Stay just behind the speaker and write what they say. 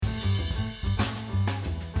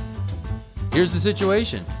Here's the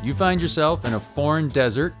situation. You find yourself in a foreign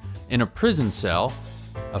desert, in a prison cell.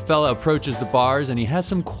 A fella approaches the bars, and he has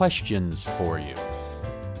some questions for you.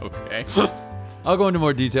 Okay. I'll go into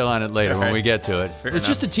more detail on it later when we get to it. It's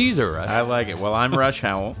just a teaser, right? I like it. Well, I'm Rush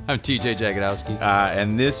Howell. I'm TJ Jagodowski.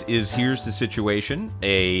 And this is Here's the Situation,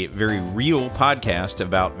 a very real podcast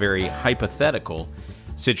about very hypothetical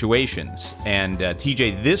situations. And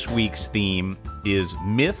TJ, this week's theme is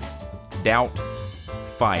myth, doubt,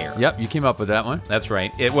 fire. Yep, you came up with that one. That's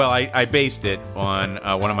right. I based it on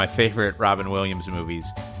one of my favorite Robin Williams movies,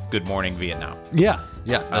 Good Morning Vietnam. Yeah,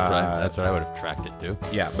 that's right. That's what I would have tracked it to.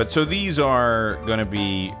 Yeah, but so these are going to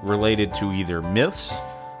be related to either myths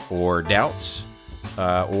or doubts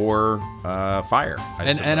or fire.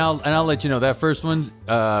 And I'll let you know that first one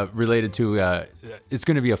related to it's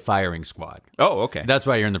going to be a firing squad. Oh, okay. That's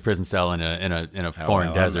why you're in the prison cell in a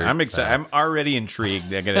foreign desert. I'm excited. I'm already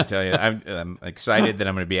intrigued. I got to tell you, I'm excited that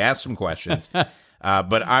I'm going to be asked some questions.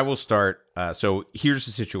 But I will start. So here's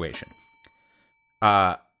the situation.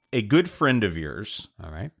 A good friend of yours,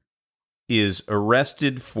 all right, is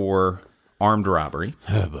arrested for armed robbery.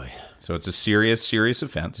 Oh boy! So it's a serious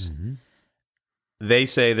offense. Mm-hmm. They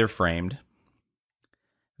say they're framed.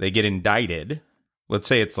 They get indicted. Let's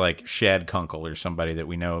say it's like Shad Kunkel or somebody that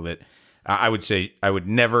we know that I would say I would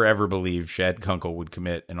never ever believe Shad Kunkel would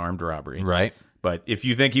commit an armed robbery. Right. But if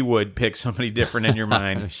you think he would, pick somebody different in your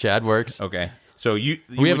mind. Shad works. Okay. So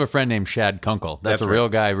we have a friend named Shad Kunkel. That's a real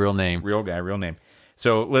guy, real name. Real guy, real name.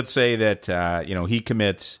 So let's say that he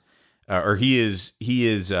commits or he is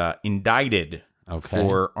indicted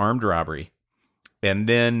for armed robbery, and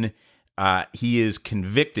then he is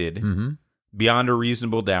convicted beyond a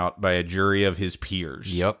reasonable doubt by a jury of his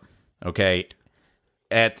peers. Yep. Okay.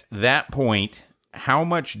 At that point, how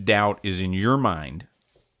much doubt is in your mind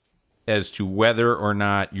as to whether or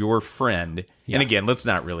not your friend, and again, let's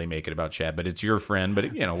not really make it about Shad, but it's your friend,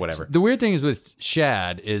 but whatever. The weird thing is with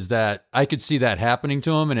Shad is that I could see that happening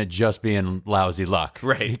to him and it just being lousy luck.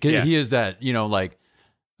 Right. He is that, like,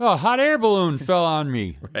 oh, a hot air balloon fell on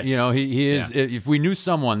me. Right. He is. Yeah. If we knew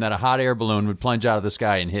someone that a hot air balloon would plunge out of the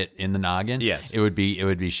sky and hit in the noggin, yes, it would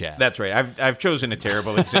be Shad. That's right. I've chosen a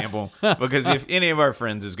terrible example because if any of our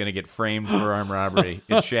friends is going to get framed for armed robbery,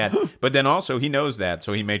 it's Shad. But then also he knows that,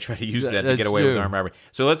 so he may try to use that to get away with armed robbery.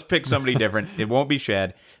 So let's pick somebody different. It won't be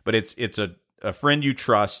Shad, but it's a friend you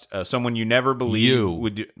trust, someone you never believe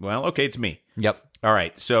would do. Well, okay, it's me. Yep. All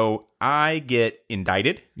right. So I get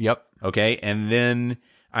indicted. Yep. Okay, and then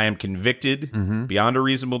I am convicted beyond a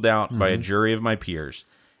reasonable doubt by a jury of my peers.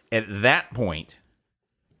 At that point,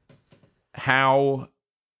 how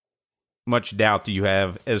much doubt do you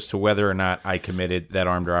have as to whether or not I committed that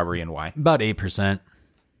armed robbery and why? About 8%.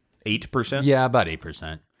 8%? Yeah, about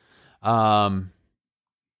 8%.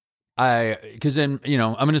 Because then,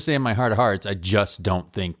 I'm going to say in my heart of hearts, I just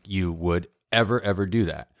don't think you would ever do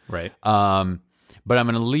that. Right. But I'm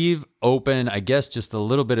going to leave open, I guess, just a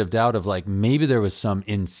little bit of doubt of like maybe there was some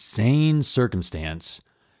insane circumstance,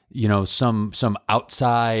 some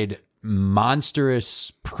outside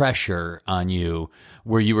monstrous pressure on you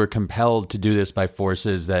where you were compelled to do this by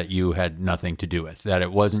forces that you had nothing to do with, that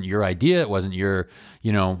it wasn't your idea, it wasn't your,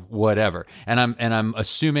 whatever. And I'm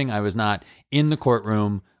assuming I was not in the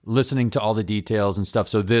courtroom listening to all the details and stuff,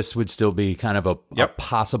 so this would still be kind of a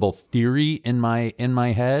possible theory in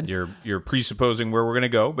my head. You're presupposing where we're going to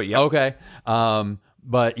go, but yeah. Okay.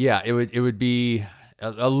 But yeah, it would be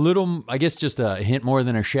a little, I guess, just a hint more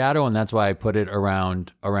than a shadow, and that's why I put it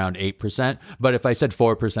around 8%. But if I said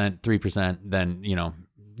 4%, 3%, then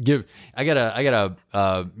I got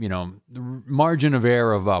a margin of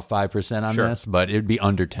error of about 5% on this, but it'd be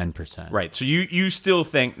under 10%. Right. So you still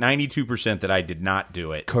think 92% that I did not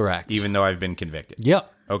do it. Correct. Even though I've been convicted.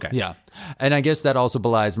 Yep. Okay. Yeah. And I guess that also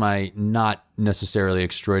belies my not necessarily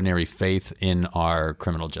extraordinary faith in our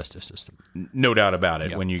criminal justice system. No doubt about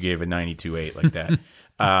it when you gave a 92.8 like that.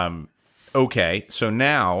 Okay. So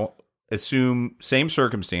now assume same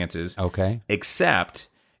circumstances. Okay. Except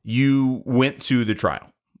you went to the trial.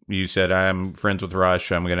 You said, I'm friends with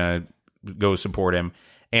Rush. I'm going to go support him.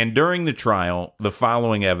 And during the trial, the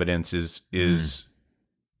following evidence is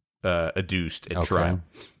adduced at trial.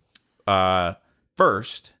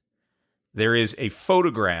 First, there is a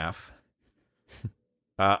photograph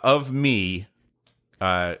of me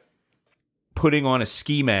putting on a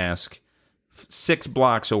ski mask 6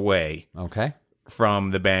 blocks away from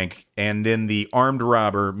the bank, and then the armed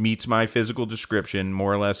robber meets my physical description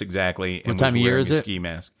more or less exactly. And what time of year is it? Ski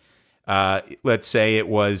mask. Let's say it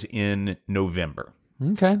was in November.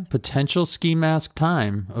 Okay. Potential ski mask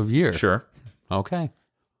time of year. Sure. Okay.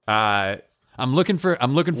 I'm looking for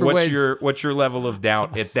what's ways. what's your level of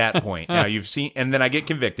doubt at that point? Now you've seen, and then I get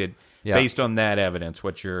convicted based on that evidence.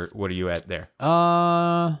 What are you at there?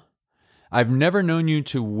 I've never known you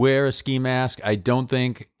to wear a ski mask. I don't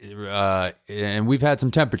think, and we've had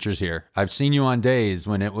some temperatures here. I've seen you on days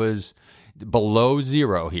when it was below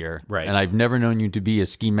 0 here, right? And I've never known you to be a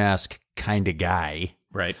ski mask kind of guy,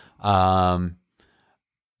 right?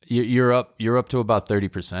 You're up to about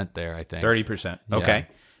 30% there, I think. 30%. Okay.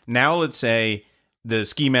 Yeah. Now let's say the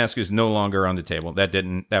ski mask is no longer on the table.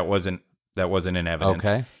 That wasn't in evidence.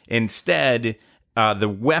 Okay. Instead, the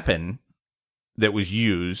weapon that was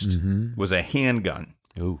used was a handgun.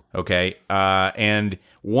 Ooh. Okay. And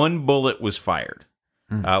one bullet was fired,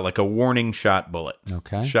 like a warning shot bullet.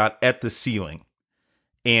 Okay. Shot at the ceiling.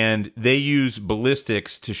 And they use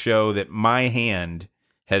ballistics to show that my hand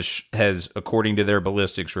has, according to their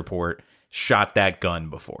ballistics report, shot that gun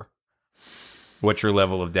before. What's your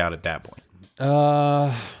level of doubt at that point?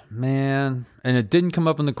 Man, and it didn't come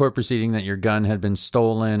up in the court proceeding that your gun had been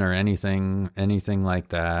stolen or anything like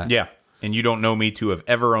that. Yeah, and you don't know me to have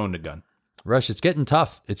ever owned a gun. Rush, it's getting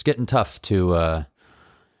tough. It's getting tough,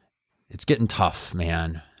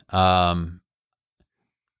 man.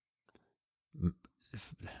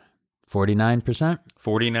 49%?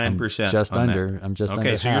 49%. Just under. I'm just under.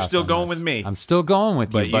 Okay, so you're still going with me. I'm still going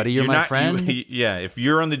with you, buddy. You're my friend. Yeah, if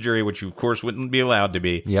you're on the jury, which you of course wouldn't be allowed to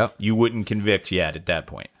be, you wouldn't convict yet at that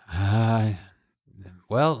point.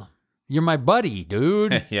 Well, you're my buddy,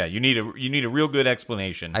 dude. Yeah, you need a real good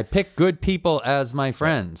explanation. I pick good people as my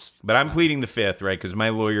friends. But I'm pleading the fifth, right? Because my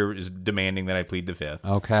lawyer is demanding that I plead the fifth.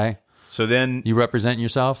 Okay. So then you represent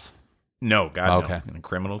yourself? No, God, okay. No. In a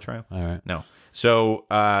criminal trial? All right. No. So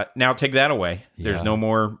now take that away. Yeah. There's no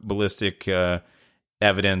more ballistic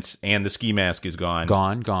evidence, and the ski mask is gone.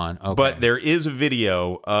 Gone. Okay. But there is a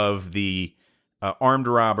video of the armed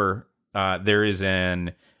robber. There is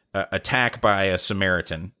an attack by a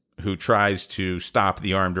Samaritan who tries to stop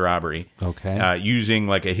the armed robbery. Okay. Using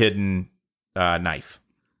like a hidden knife.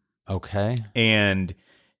 Okay. And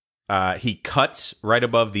he cuts right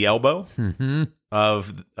above the elbow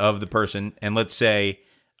of the person, and let's say.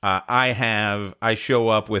 I show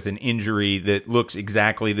up with an injury that looks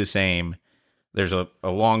exactly the same. There's a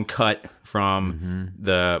long cut from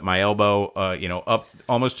my elbow, up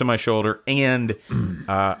almost to my shoulder, and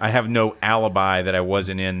I have no alibi that I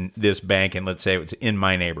wasn't in this bank, and let's say it's in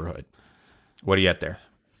my neighborhood. What do you at there,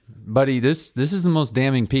 buddy? This is the most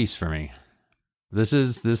damning piece for me. This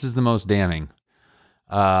is the most damning.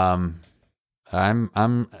 I'm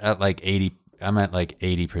at like 80. I'm at like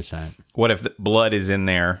 80%. What if the blood is in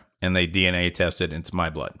there and they DNA tested and it's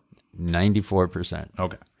my blood? 94%.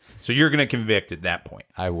 Okay. So you're going to convict at that point?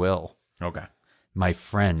 I will. Okay. My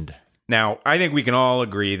friend. Now, I think we can all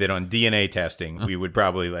agree that on DNA testing, we would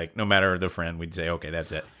probably, like, no matter the friend, we'd say, okay,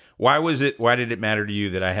 that's it. Why did it matter to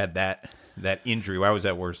you that I had that injury? Why was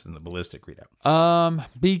that worse than the ballistic readout?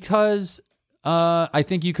 Because... I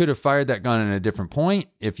think you could have fired that gun at a different point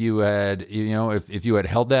if you had, if you had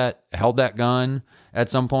held that gun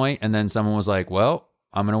at some point, and then someone was like, "Well,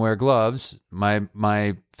 I'm going to wear gloves.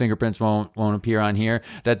 My fingerprints won't appear on here."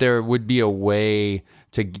 That there would be a way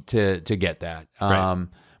to get that. Right.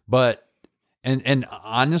 But and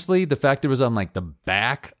honestly, the fact it was on like the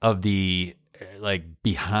back of the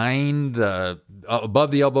behind the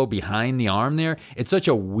above the elbow, behind the arm there, it's such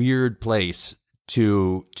a weird place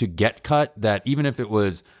to get cut that even if it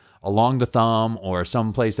was along the thumb or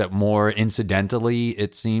someplace that more incidentally,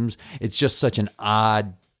 it seems it's just such an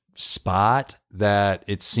odd spot that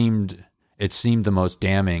it seemed the most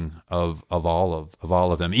damning of all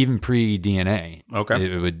of them, even pre-DNA. Okay.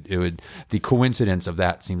 It would the coincidence of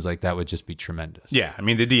that seems like that would just be tremendous. Yeah, I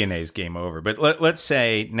mean the DNA is game over. But let's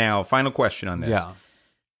say now, final question on this. Yeah.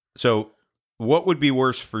 So, what would be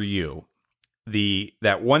worse for you?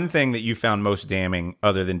 That one thing that you found most damning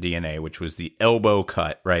other than DNA, which was the elbow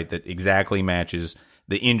cut, right? That exactly matches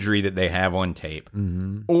the injury that they have on tape.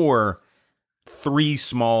 Or three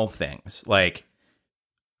small things. Like,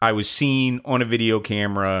 I was seen on a video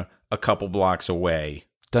camera a couple blocks away.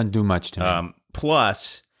 Doesn't do much to me.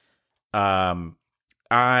 Plus, my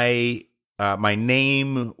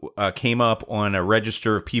name came up on a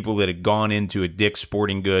register of people that had gone into a Dick's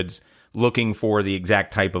Sporting Goods looking for the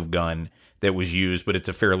exact type of gun that was used, but it's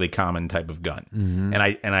a fairly common type of gun.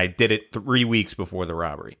 And I did it 3 weeks before the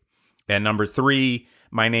robbery. And number three,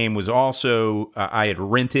 my name was also, I had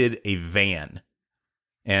rented a van.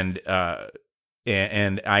 And I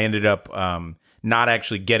ended up not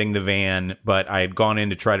actually getting the van, but I had gone in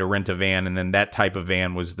to try to rent a van, and then that type of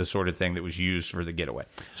van was the sort of thing that was used for the getaway.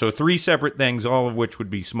 So three separate things, all of which would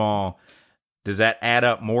be small. Does that add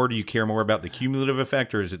up more? Do you care more about the cumulative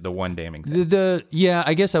effect, or is it the one damning thing? Yeah,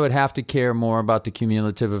 I guess I would have to care more about the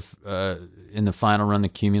cumulative in the final run, the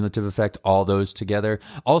cumulative effect, all those together.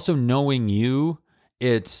 Also, knowing you,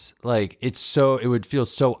 it would feel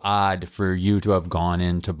so odd for you to have gone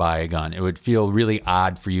in to buy a gun. It would feel really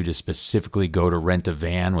odd for you to specifically go to rent a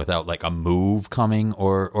van without like a move coming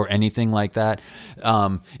or anything like that.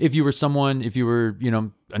 If you were,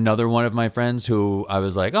 another one of my friends who I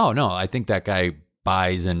was like, oh no, I think that guy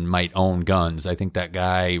buys and might own guns. I think that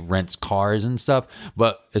guy rents cars and stuff.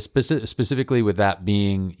 But specifically with that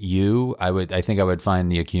being you, I think I would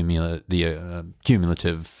find the cumulative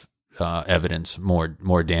evidence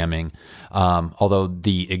more damning. Although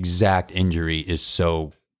the exact injury is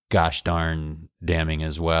so gosh darn damning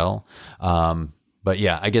as well. But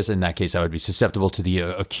yeah, I guess in that case, I would be susceptible to the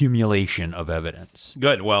accumulation of evidence.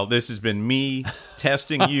 Good. Well, this has been me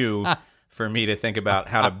testing you for me to think about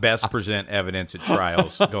how to best present evidence at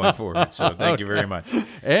trials going forward. So thank you very much.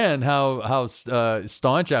 And how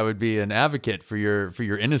staunch I would be an advocate for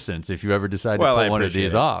your innocence if you ever decide to pull one of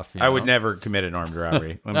these off. I would never commit an armed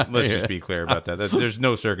robbery. Let's just be clear about that. There's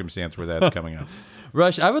no circumstance where that's coming up.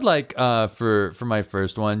 Rush, I would like for my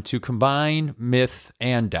first one to combine myth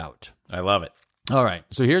and doubt. I love it. All right,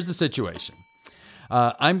 so here's the situation.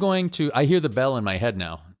 I hear the bell in my head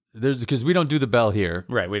now. Because we don't do the bell here.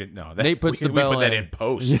 Right, we didn't know. Nate puts the bell we put that in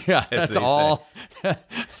post. Yeah, that's all.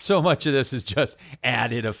 So much of this is just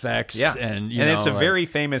added effects. Yeah, and it's a very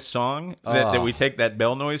famous song that we take that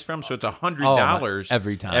bell noise from. So it's $100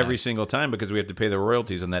 every time, every single time, because we have to pay the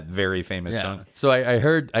royalties on that very famous song. So I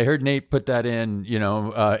heard Nate put that in.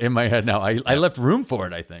 In my head now. I left room for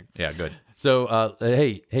it, I think. Yeah, good. So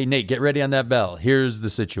hey Nate, get ready on that bell. Here's the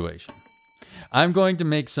situation. I'm going to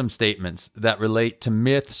make some statements that relate to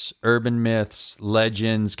myths, urban myths,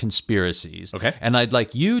 legends, conspiracies. Okay. And I'd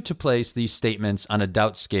like you to place these statements on a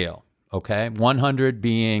doubt scale. Okay. 100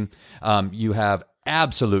 being you have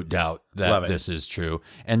absolute doubt that this is true,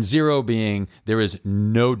 and 0 being there is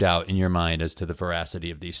no doubt in your mind as to the veracity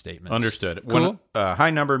of these statements. Understood. Cool.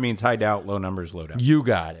 High number means high doubt, low number is low doubt. You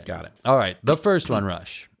got it. Got it. All right. The first one,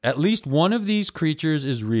 Rush. At least one of these creatures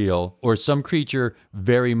is real, or some creature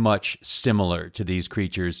very much similar to these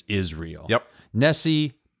creatures is real. Yep.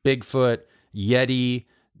 Nessie, Bigfoot, Yeti,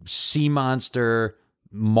 sea monster,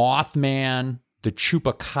 Mothman, the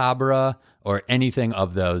Chupacabra, or anything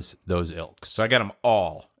of those ilks. So I got them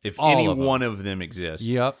all. If any one of them exists.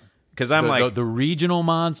 Yep. Because I'm the regional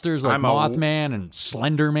monsters like Mothman and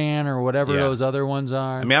Slenderman or whatever those other ones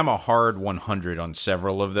are. I mean, I'm a hard 100 on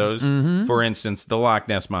several of those. Mm-hmm. For instance, the Loch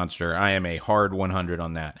Ness Monster, I am a hard 100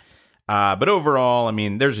 on that. But overall, I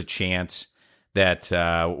mean, there's a chance that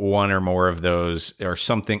one or more of those or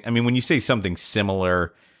something. I mean, when you say something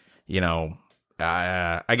similar,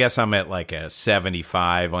 I guess I'm at like a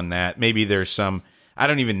 75 on that. Maybe there's some. I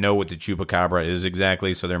don't even know what the Chupacabra is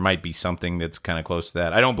exactly, so there might be something that's kind of close to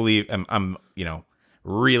that. I don't believe I'm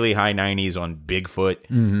really high 90s on Bigfoot,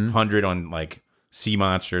 100 on like sea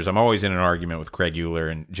monsters. I'm always in an argument with Craig Euler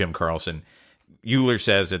and Jim Carlson. Euler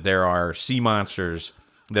says that there are sea monsters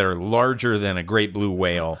that are larger than a great blue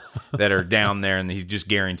whale that are down there, and he just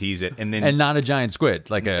guarantees it. And not a giant squid,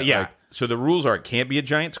 So the rules are it can't be a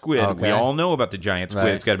giant squid. Okay. We all know about the giant squid.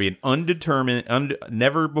 Right. It's got to be an undetermined,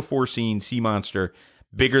 never before seen sea monster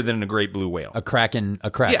bigger than a great blue whale. A kraken.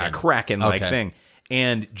 Yeah, a kraken-like thing.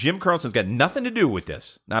 And Jim Carlson's got nothing to do with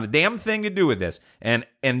this. Not a damn thing to do with this. And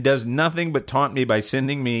does nothing but taunt me by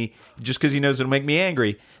sending me, just because he knows it'll make me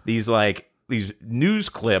angry, these news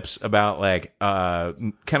clips about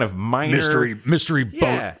kind of minor mystery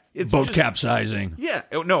boat capsizing. Yeah,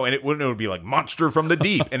 no, and it would be like monster from the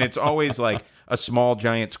deep, and it's always like a small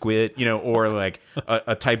giant squid, or like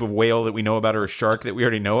a type of whale that we know about, or a shark that we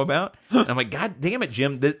already know about. And I'm like, God damn it,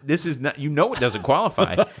 Jim, this is not. It doesn't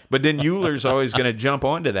qualify. But then Euler's always going to jump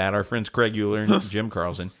onto that. Our friends Craig Euler and Jim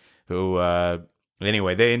Carlson, who.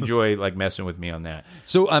 Anyway, they enjoy messing with me on that.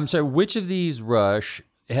 So I'm sorry, which of these, Rush,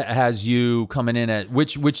 has you coming in at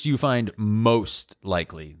which do you find most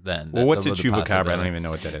likely then? Well, what's a Chupacabra? I don't even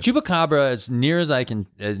know what that is. Chupacabra, as near as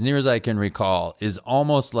I can recall, is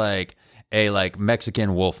almost like a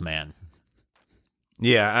Mexican wolf man.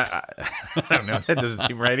 Yeah, I don't know. That doesn't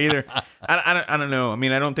seem right either. I don't know. I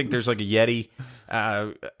mean, I don't think there's like a Yeti.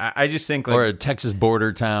 I just think or a Texas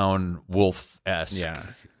border town wolf-esque. Yeah.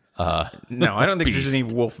 No, I don't think there's any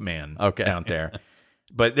wolf man out there.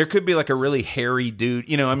 But there could be like a really hairy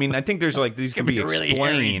dude. I mean, I think there's these could be explained. Really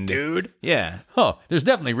hairy dude? Yeah. Oh, there's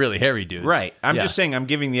definitely really hairy dudes. Right. I'm just saying I'm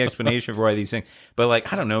giving the explanation for why these things.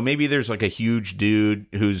 But I don't know, maybe there's a huge dude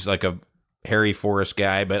who's like a hairy forest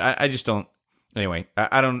guy, but I just don't Anyway,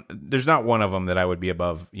 I don't. There's not one of them that I would be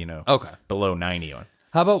above. Okay. Below 90 on.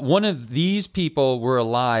 How about one of these people were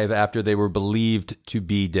alive after they were believed to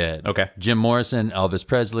be dead? Okay. Jim Morrison, Elvis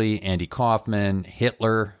Presley, Andy Kaufman,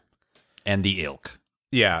 Hitler, and the ilk.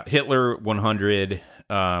 Yeah, Hitler 100.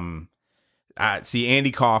 See,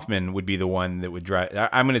 Andy Kaufman would be the one that would drive.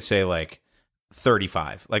 I'm going to say like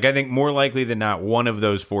 35. Like I think more likely than not, one of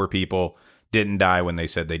those four people didn't die when they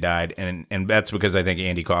said they died, and that's because I think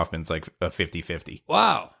Andy Kaufman's like a 50-50.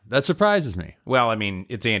 Wow, that surprises me. Well, I mean,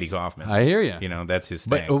 it's Andy Kaufman. I hear you. That's his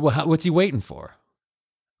thing. But what's he waiting for?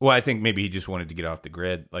 Well, I think maybe he just wanted to get off the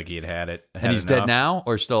grid, like he had it. And he's dead now,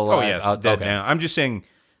 or still alive? Oh, yes, dead now. I'm just saying,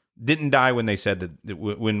 didn't die when they said that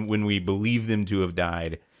when we believe them to have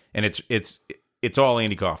died, and it's all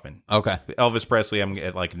Andy Kaufman. Okay. Elvis Presley, I'm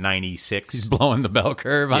at like 96. He's blowing the bell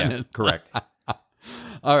curve on his... correct.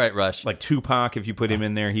 All right, Rush. Like Tupac, if you put him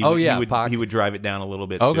in there, he would drive it down a little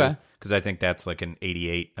bit, okay, too. Because I think that's like an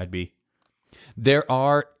 88, I'd be. There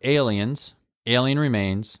are aliens, alien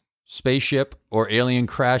remains, spaceship, or alien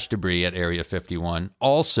crash debris at Area 51.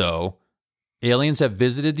 Also, aliens have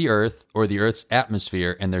visited the Earth or the Earth's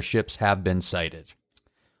atmosphere, and their ships have been sighted.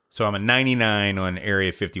 So I'm a 99 on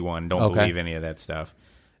Area 51. Don't believe any of that stuff.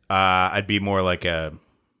 I'd be more like a...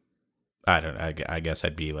 I guess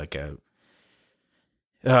I'd be like a...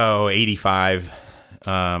 85.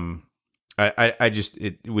 I just,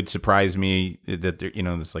 it would surprise me that there,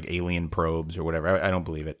 this like alien probes or whatever. I don't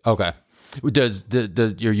believe it. Okay.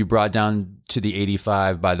 Are you brought down to the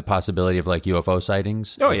 85 by the possibility of like UFO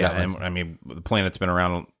sightings? Oh, yeah. I mean, the planet's been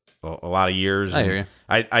around a lot of years. I hear you.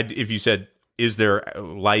 If you said, is there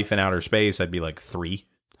life in outer space? I'd be like 3.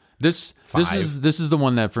 This is the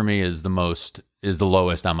one that for me is the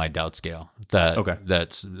lowest on my doubt scale.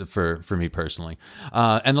 That's for me personally.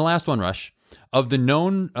 And the last one, Rush, of the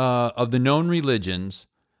known religions,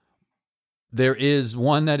 there is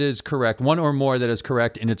one that is correct, one or more that is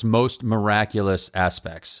correct in its most miraculous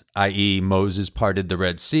aspects, i.e. Moses parted the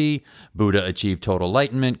Red Sea, Buddha achieved total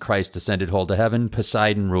enlightenment, Christ ascended whole to heaven,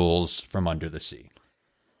 Poseidon rules from under the sea.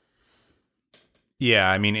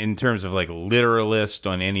 Yeah, I mean, in terms of like literalist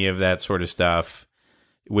on any of that sort of stuff,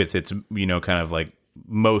 with its, kind of like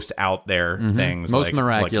most out there things. Most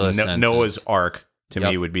miraculous like Noah's Ark, to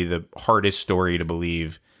me, would be the hardest story to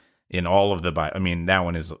believe in all of the Bible. I mean, that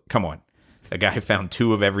one is, come on. A guy found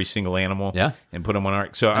 2 of every single animal and put them on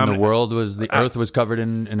Ark. So the earth was covered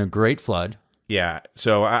in a great flood. Yeah,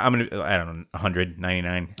 so I'm going to, I don't know,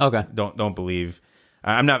 199. Okay. Don't believe.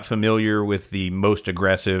 I'm not familiar with the most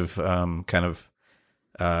aggressive kind of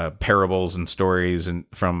parables and stories and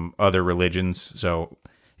from other religions, so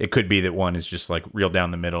it could be that one is just like real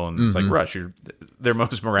down the middle, and it's like Rush. Their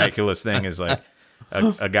most miraculous thing is like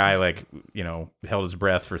a guy like held his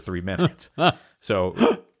breath for 3 minutes. So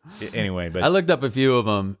anyway, but I looked up a few of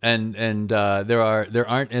them, and there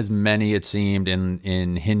aren't as many, it seemed,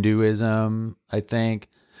 in Hinduism. I think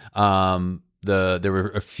there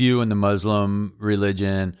were a few in the Muslim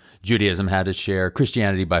religion. Judaism had its share.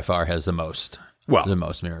 Christianity by far has the most. Well, the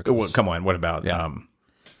most miracles. Well, come on, what about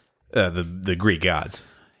the Greek gods?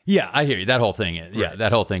 Yeah, I hear you. That whole thing, right.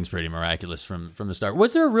 That whole thing's pretty miraculous from the start.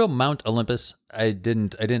 Was there a real Mount Olympus? I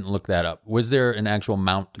didn't look that up. Was there an actual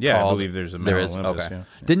mount? Yeah, called? I believe there's a Mount Olympus. Okay. Yeah.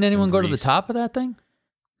 Didn't anyone go to the top of that thing?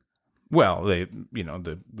 Well, they,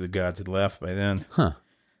 the gods had left by then. Huh.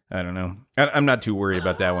 I don't know. I'm not too worried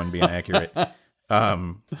about that one being accurate.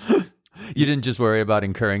 You didn't just worry about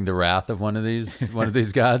incurring the wrath of one of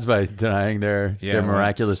these gods by denying their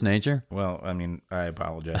miraculous nature? Well, I mean, I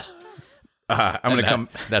apologize. I'm going to come.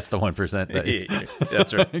 That's the 1%.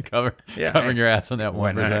 That's right. Covering your ass on that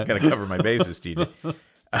 1%. I got to cover my bases, TJ.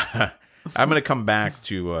 I'm going to come back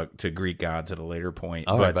to Greek gods at a later point.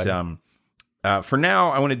 All but right, for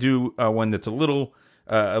now, I want to do one that's a little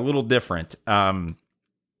different.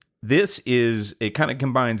 It kind of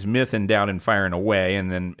combines myth and doubt and fire in a way,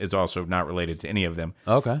 and then is also not related to any of them.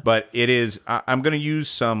 Okay. But it is, I'm going to use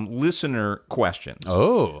some listener questions.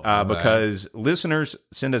 Because listeners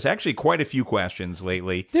send us actually quite a few questions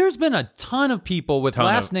lately. There's been a ton of people with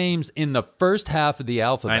last names in the first half of the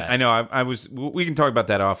alphabet. I know. We can talk about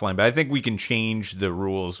that offline, but I think we can change the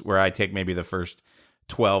rules where I take maybe the first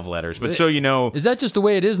 12 letters. But so you know. Is that just the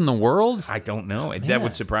way it is in the world? I don't know. That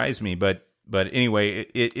would surprise me, But anyway,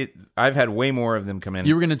 I've had way more of them come in.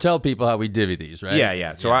 You were going to tell people how we divvy these, right?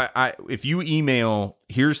 Yeah. So I if you email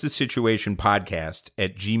here's the situation podcast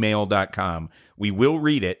at gmail.com, we will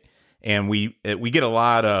read it, and we get a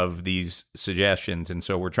lot of these suggestions, and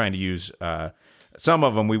so we're trying to use some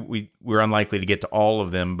of them. We're unlikely to get to all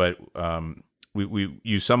of them, but we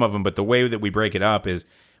use some of them. But the way that we break it up is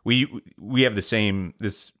we have the same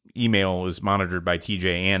email is monitored by TJ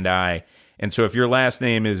and I. And so if your last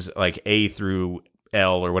name is like A through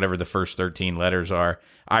L or whatever the first 13 letters are,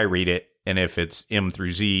 I read it. And if it's M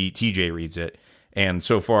through Z, TJ reads it. And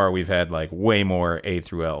so far, we've had like way more A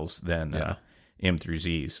through L's than M through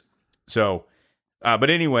Z's. So, but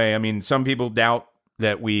anyway, I mean, some people doubt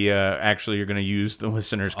that we actually are going to use the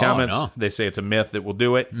listeners' comments. No. They say it's a myth that we'll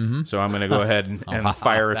do it. Mm-hmm. So I'm going to go ahead and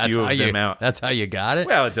fire a few of them out. That's how you got it?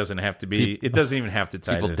 Well, it doesn't have to be. It doesn't even have to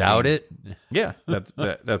tie. People doubt it? Yeah, that's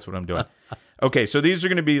what I'm doing. Okay, so these are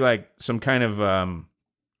going to be like some kind of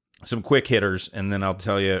some quick hitters, and then I'll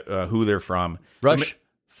tell you who they're from. Rush,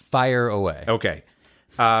 fire away. Okay.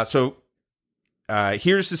 So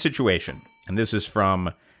here's the situation, and this is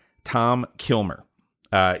from Tom Kilmer.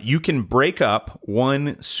 You can break up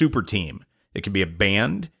one super team. It could be a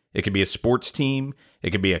band. It could be a sports team.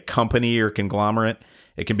 It could be a company or conglomerate.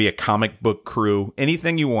 It can be a comic book crew.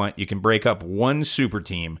 Anything you want, you can break up one super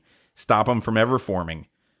team, stop them from ever forming.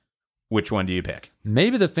 Which one do you pick?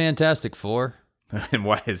 Maybe the Fantastic Four. And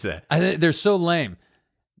why is that? They're so lame.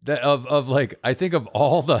 That I think of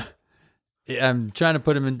all the, I'm trying to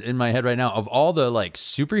put them in my head right now, of all the like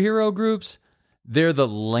superhero groups, they're the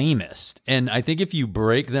lamest. And I think if you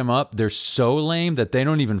break them up, they're so lame that they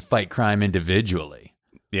don't even fight crime individually.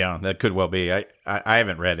 Yeah, that could well be. I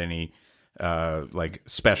haven't read any like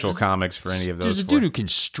special comics for any of those. There's a dude who can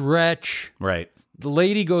stretch. Right. The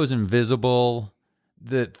lady goes invisible.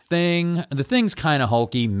 The thing's kind of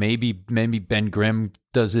hulky. Maybe Ben Grimm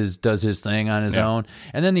does his thing on his own.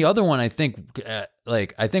 And then the other one, I think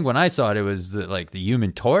when I saw it, it was the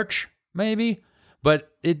Human Torch, maybe.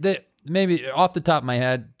 But maybe off the top of my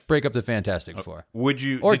head, break up the Fantastic Four. Would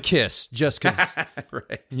you Kiss? Just because,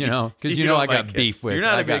 right? Because I like got Kiss. beef with. You're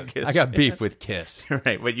not a big Kiss. I got beef with Kiss.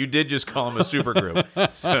 Right, but you did just call them a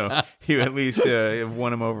supergroup, so you at least have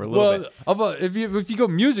won them over a little bit. If you go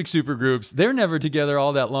music supergroups, they're never together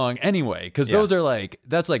all that long anyway. Because those are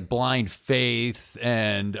that's like Blind Faith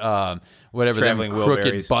and whatever, Traveling them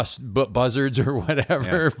crooked Wilburys. buzzards or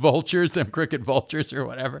whatever, vultures, them crooked vultures or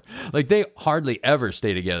whatever. Like they hardly ever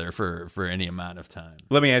stay together for any amount of time.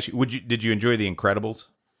 Let me ask you: did you enjoy The Incredibles?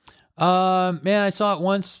 Man, I saw it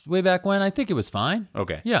once way back when. I think it was fine.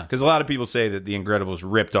 Okay, yeah, because a lot of people say that The Incredibles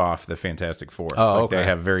ripped off the Fantastic Four. Oh, okay. They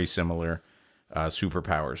have very similar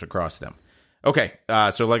superpowers across them. Okay,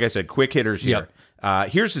 so like I said, quick hitters here. Yep.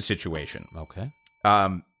 Here's the situation. Okay.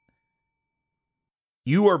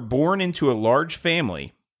 You are born into a large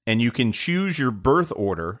family, and you can choose your birth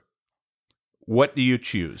order. What do you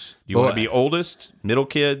choose? Do you want to be oldest, middle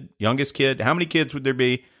kid, youngest kid? How many kids would there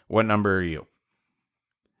be? What number are you?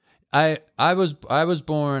 I was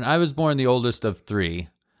born the oldest of three.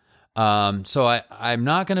 So I'm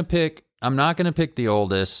not gonna pick the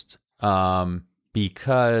oldest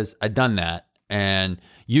because I've done that, and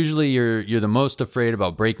usually you're the most afraid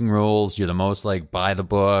about breaking rules. You're the most like by the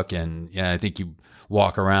book, and I think you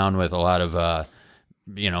walk around with a lot of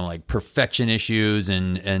like perfection issues,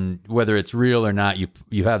 and whether it's real or not,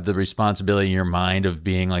 you have the responsibility in your mind of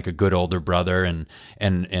being like a good older brother and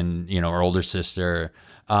or older sister.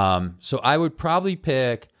 So I would probably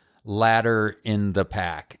pick latter in the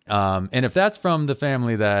pack. And if that's from the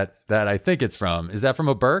family that I think it's from, is that from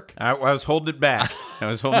a Burke? I was holding it back.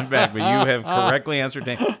 But you have correctly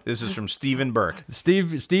ascertained. This is from Stephen Burke.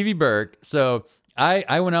 Stevie Burke. So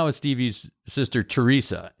I went out with Stevie's sister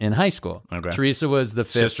Teresa in high school. Okay. Teresa was the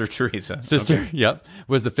fifth. Sister Teresa. Okay. Yep.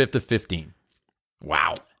 Was the fifth of 15.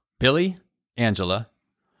 Wow. Billy, Angela,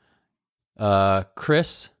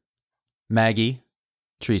 Chris, Maggie,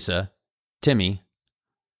 Teresa, Timmy,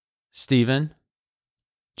 Stephen,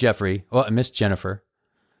 Jeffrey, I missed Jennifer,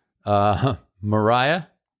 Mariah,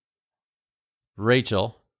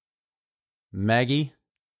 Rachel, Lizzo,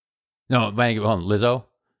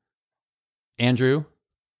 Andrew.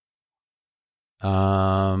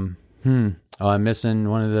 I'm missing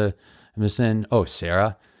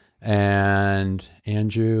Sarah and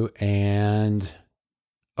Andrew and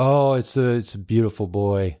it's a beautiful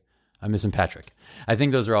boy. I'm missing Patrick. I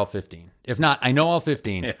think those are all 15. If not, I know all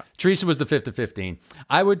 15. Yeah. Teresa was the fifth of 15.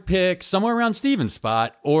 I would pick somewhere around Steven's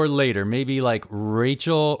spot or later, maybe like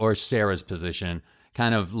Rachel or Sarah's position,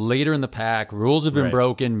 kind of later in the pack. Rules have been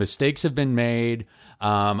broken. Mistakes have been made.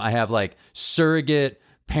 I have like surrogate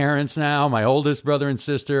parents now. My oldest brother and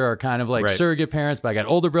sister are kind of like surrogate parents, but I got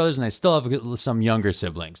older brothers and I still have some younger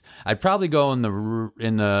siblings. I'd probably go in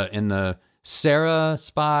the Sarah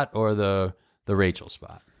spot or the Rachel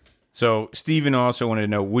spot. So Stephen also wanted to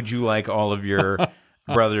know, would you like all of your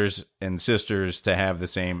brothers and sisters to have the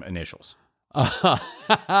same initials?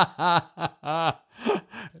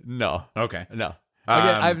 No. Okay. No.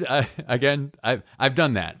 I've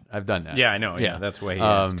done that. Yeah, I know. Yeah, that's why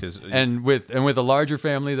he is. And with a larger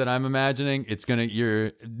family that I'm imagining,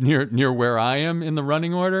 you're near where I am in the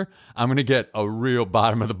running order. I'm gonna get a real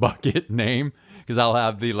bottom of the bucket name because I'll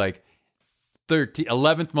have the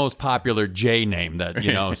 11th most popular J name that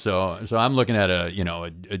So I'm looking at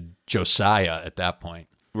a Josiah at that point.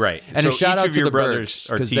 Right. And so a shout each out of to your the brothers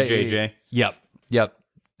Burks, are TJJ. Yep.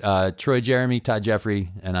 Troy, Jeremy, Todd, Jeffrey,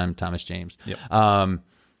 and I'm Thomas James. Yep.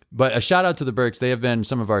 But a shout out to the Burks. They have been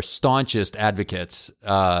some of our staunchest advocates,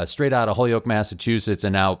 straight out of Holyoke, Massachusetts,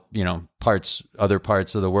 and now other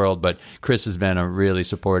parts of the world. But Chris has been a really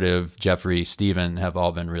supportive. Jeffrey, Steven have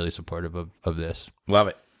all been really supportive of this. Love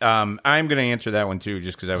it. I'm going to answer that one too,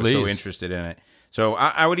 just because I was so interested in it. So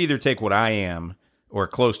I would either take what I am or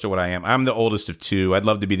close to what I am. I'm the oldest of two. I'd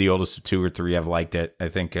love to be the oldest of two or three. I've liked it. I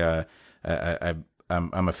think I'm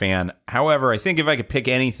a fan. However, I think if I could pick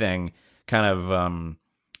anything, kind of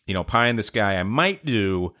pie in the sky,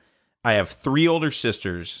 I have 3 older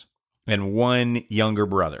sisters and 1 younger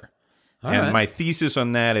brother. My thesis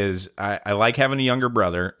on that is I like having a younger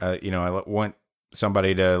brother. I want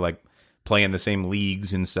somebody to play in the same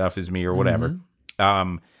leagues and stuff as me or whatever.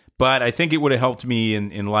 Mm-hmm. But I think it would have helped me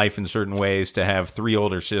in life in certain ways to have 3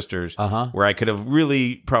 older sisters where I could have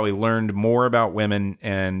really probably learned more about women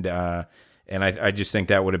and I just think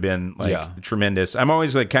that would have been tremendous. I'm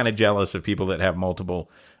always kind of jealous of people that have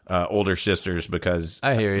multiple older sisters because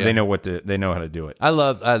I hear you. They know how to do it.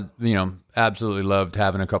 I absolutely loved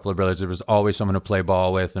having a couple of brothers. There was always someone to play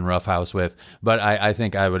ball with and roughhouse with. But I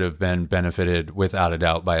think I would have been benefited without a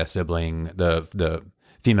doubt by a sibling, the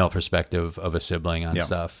female perspective of a sibling on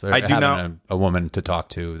stuff. Or having a woman to talk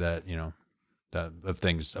to that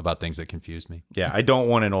about things that confused me. Yeah, I don't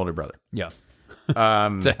want an older brother. Yeah.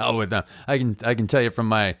 To hell with them. I can tell you from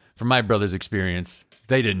my brother's experience,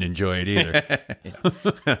 they didn't enjoy it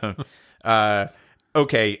either.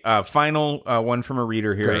 Okay, final one from a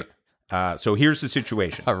reader here. Great. So here's the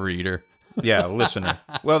situation. A reader. Yeah, a listener.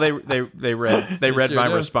 Well, they read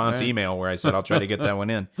my response email where I said I'll try to get that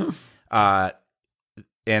one in.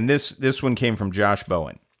 And this one came from Josh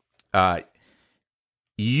Bowen. A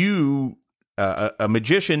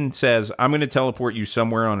magician says, "I'm going to teleport you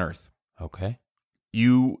somewhere on Earth." Okay.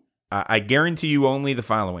 I guarantee you only the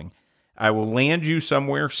following. I will land you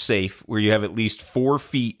somewhere safe where you have at least 4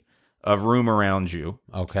 feet of room around you.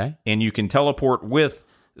 Okay. And you can teleport with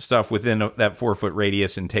stuff within that 4-foot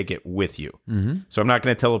radius and take it with you. Mm-hmm. So I'm not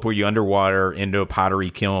going to teleport you underwater into a pottery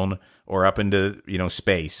kiln or up into,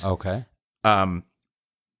 space. Okay.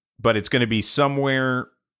 But it's going to be somewhere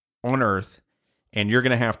on Earth and you're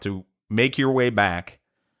going to have to make your way back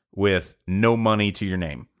with no money to your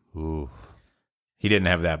name. Ooh. He didn't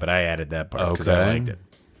have that, but I added that part because I liked it.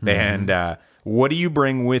 Mm-hmm. And what do you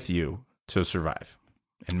bring with you to survive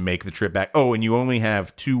and make the trip back? Oh, and you only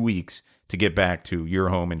have 2 weeks to get back to your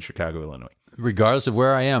home in Chicago, Illinois. Regardless of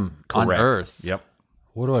where I am on Earth. Yep.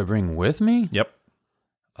 What do I bring with me? Yep.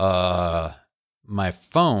 My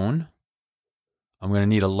phone. I'm going to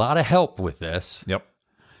need a lot of help with this. Yep.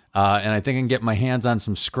 And I think I can get my hands on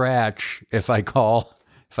some Scratch if I call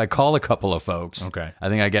a couple of folks. Okay. I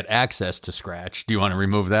think I get access to Scratch. Do you want to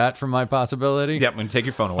remove that from my possibility? Yep, I'm going to take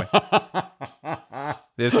your phone away.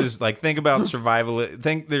 This is think about survival.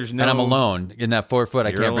 Think there's no... And I'm alone. In that 4 foot,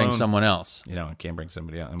 I can't bring someone else. I can't bring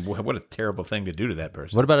somebody else. And what a terrible thing to do to that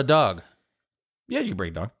person. What about a dog? Yeah, you can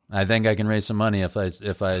bring a dog. I think I can raise some money if I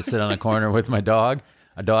sit on a corner with my dog.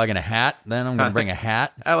 A dog and a hat, then I'm going to bring a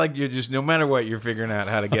hat. I like you just, no matter what, you're figuring out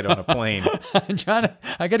how to get on a plane.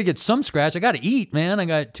 I got to get some Scratch. I got to eat, man. I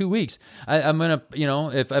got 2 weeks. I'm going to,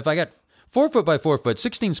 if I got 4 foot by 4 foot,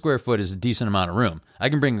 16 square foot is a decent amount of room. I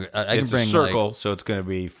can bring, it's a circle, so it's going to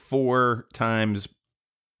be 4 times,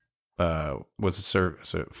 what's the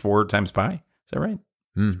so 4 times pi? Is that right?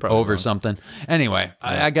 Over wrong. Something. Anyway,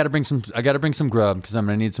 yeah. I got to bring some grub because I'm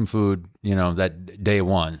going to need some food, that day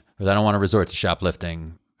one. Because I don't want to resort to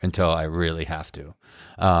shoplifting until I really have to.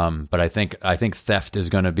 But I think theft is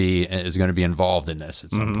going to be involved in this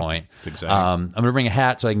at some point. It's exciting. I'm going to bring a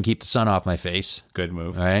hat so I can keep the sun off my face. Good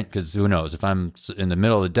move. All right, because who knows, if I'm in the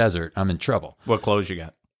middle of the desert, I'm in trouble. What clothes you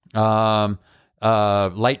got?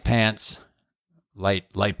 Light pants,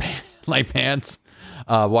 light pants,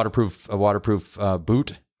 waterproof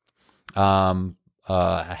boot,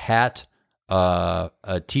 a hat,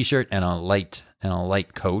 a t-shirt, and a light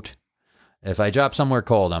coat. If I drop somewhere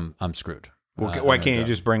cold, I'm screwed. Well, why can't you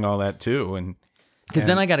just bring all that too? And because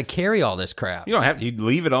then I got to carry all this crap. You don't have. You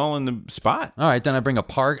leave it all in the spot. All right, then I bring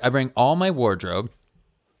I bring all my wardrobe.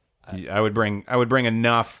 I would bring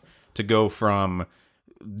enough to go from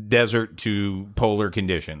desert to polar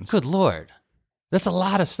conditions. Good Lord. That's a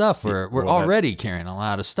lot of stuff. We're already carrying a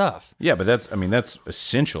lot of stuff. Yeah, but that's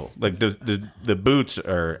essential. Like the boots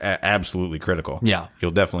are absolutely critical. Yeah.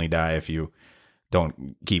 You'll definitely die if you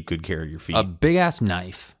don't keep good care of your feet. A big ass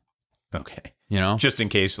knife. Okay. You know, just in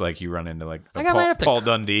case, like, you run into like I might have to Paul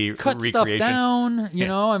Dundee cut recreation. Stuff down. You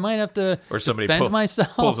know, I might have to or somebody defend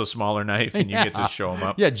myself. Pulls a smaller knife and you get to show them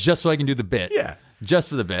up. Yeah, just so I can do the bit. Yeah, just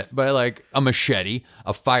for the bit. But like a machete,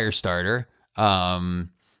 a fire starter,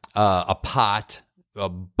 a pot, a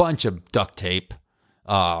bunch of duct tape,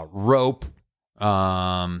 rope,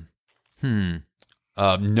 a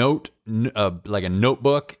note, like a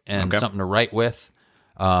notebook, and something to write with.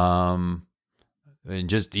 And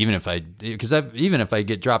just even if I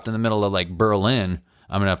get dropped in the middle of like Berlin,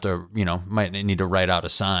 I'm gonna have to, might need to write out a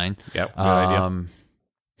sign. Yep, good idea.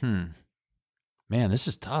 Man, this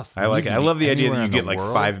is tough. I like it. I love the idea that you get like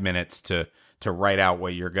 5 minutes to write out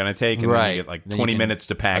what you're gonna take, and then you get like 20 minutes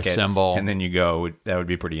to pack assemble. It, and then you go. That would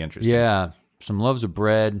be pretty interesting. Yeah, some loaves of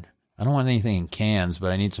bread. I don't want anything in cans,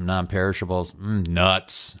 but I need some non-perishables.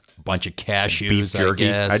 Nuts, a bunch of cashews, beef jerky.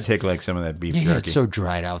 I guess. I'd take like some of that beef jerky. It's so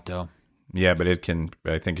dried out though. Yeah, but I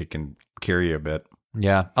think it can carry you a bit.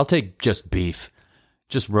 Yeah, I'll take just beef,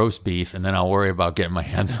 just roast beef, and then I'll worry about getting my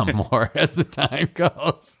hands on more as the time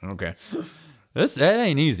goes. Okay. That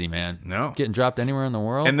ain't easy, man. No. Getting dropped anywhere in the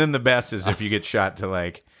world. And then the best is if you get shot to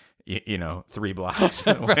like, 3 blocks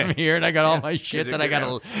from here, and I got all my shit that I got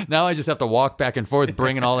to, now I just have to walk back and forth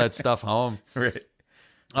bringing all that stuff home. Right.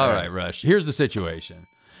 All right, Rush. Here's the situation.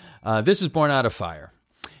 This is born out of fire.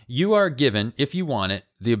 You are given, if you want it,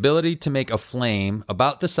 the ability to make a flame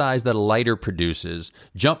about the size that a lighter produces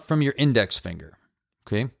jump from your index finger.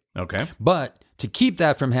 Okay? Okay. But to keep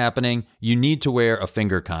that from happening, you need to wear a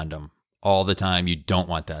finger condom all the time. You don't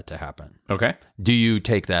want that to happen. Okay. Do you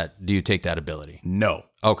take that? Do you take that ability? No.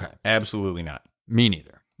 Okay. Absolutely not. Me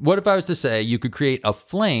neither. What if I was to say you could create a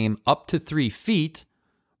flame up to 3 feet,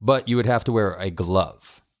 but you would have to wear a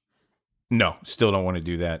glove? No. Still don't want to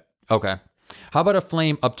do that. Okay. How about a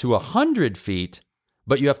flame up to 100 feet,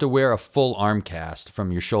 but you have to wear a full arm cast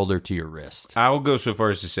from your shoulder to your wrist? I will go so far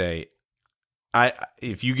as to say,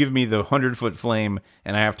 if you give me the 100-foot flame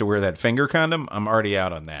and I have to wear that finger condom, I'm already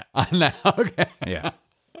out on that. Okay. Yeah.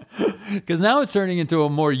 Because now it's turning into a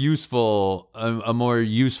more useful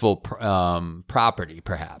property,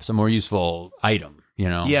 perhaps a more useful item.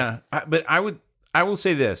 Yeah, but I will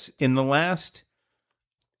say this: in the last,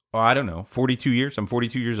 I don't know, 42 years. I'm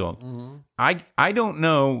 42 years old. Mm-hmm. I don't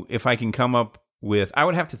know if I can come up with. I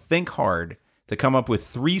would have to think hard to come up with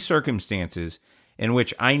 3 circumstances in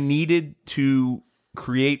which I needed to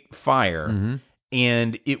create fire. Mm-hmm.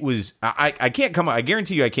 And it was, I can't come up, I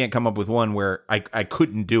guarantee you I can't come up with one where I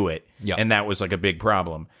couldn't do it. Yep. And that was like a big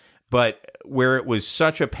problem. But where it was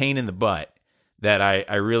such a pain in the butt that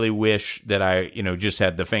I really wish that I, just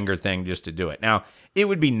had the finger thing just to do it. Now, it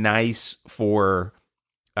would be nice for,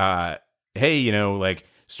 hey, like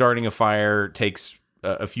starting a fire takes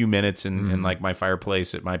a few minutes in like my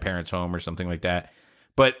fireplace at my parents' home or something like that.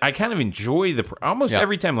 But I kind of enjoy almost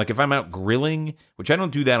every time, like if I'm out grilling, which I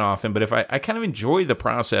don't do that often, but if I kind of enjoy the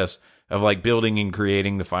process of like building and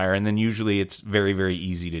creating the fire, and then usually it's very, very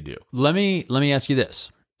easy to do. Let me ask you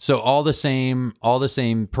this. So all the same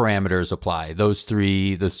parameters apply. Those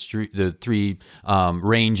the three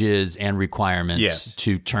ranges and requirements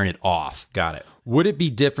to turn it off. Got it. Would it be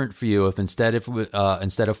different for you if instead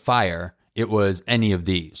of fire, it was any of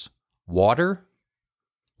these? Water,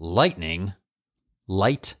 lightning,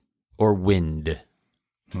 light, or wind?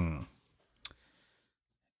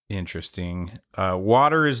 Interesting.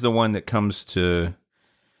 Water is the one that comes to.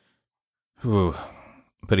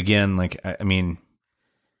 But again, like I mean,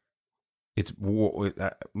 it's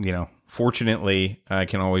fortunately, I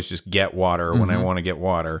can always just get water when I want to get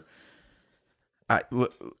water.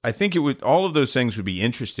 I think it would. All of those things would be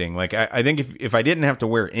interesting. Like I think if I didn't have to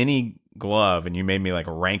wear any glove and you made me like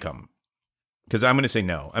rank them. Because I'm going to say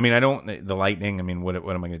no. I mean, I don't. The lightning. I mean, what am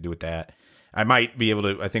I going to do with that? I might be able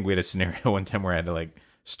to. I think we had a scenario one time where I had to like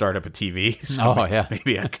start up a TV. So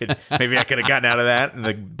maybe I could. Maybe I could have gotten out of that, and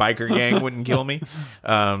the biker gang wouldn't kill me.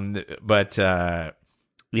 But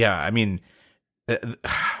yeah, I mean, I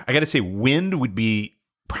got to say, wind would be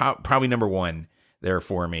probably number one there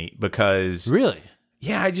for me because really,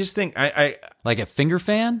 yeah, I just think I like a finger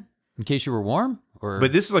fan in case you were warm.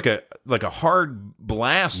 But this is like a hard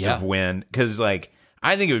blast of wind because like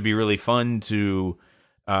I think it would be really fun to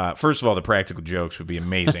first of all the practical jokes would be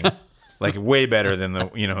amazing, like way better than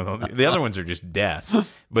the other ones are just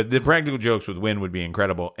death, but the practical jokes with wind would be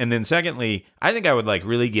incredible. And then secondly, I think I would like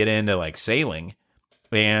really get into like sailing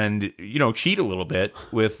and cheat a little bit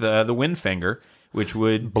with the wind finger, which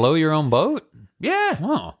would blow your own boat. Yeah.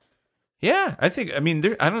 Oh. Yeah, I think. I mean,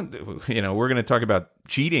 we're going to talk about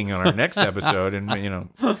cheating on our next episode, and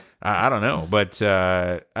I don't know, but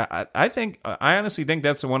I think I honestly think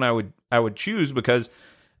that's the one I would choose because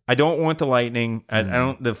I don't want the lightning. I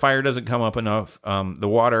don't. The fire doesn't come up enough. The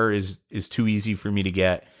water is too easy for me to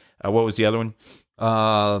get. What was the other one?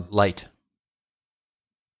 Light.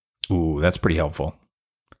 Ooh, that's pretty helpful.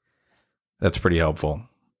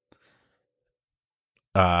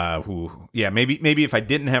 Yeah, maybe if I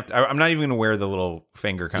didn't have to, I'm not even going to wear the little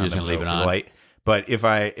finger condom for the light. But if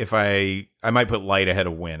I might put light ahead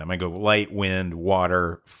of wind. I might go light, wind,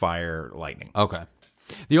 water, fire, lightning. Okay.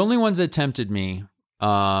 The only ones that tempted me,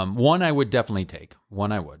 one I would definitely take.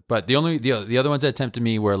 One I would, but the other ones that tempted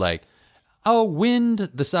me were like, oh, wind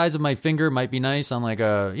the size of my finger might be nice on like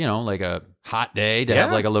a hot day to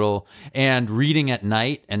have like a little, and reading at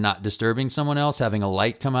night and not disturbing someone else, having a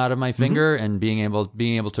light come out of my finger and being able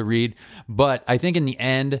to read. But I think in the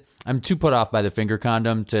end, I'm too put off by the finger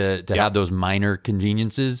condom to have those minor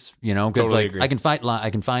conveniences, because totally like agree. I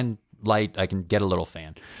can find light, I can get a little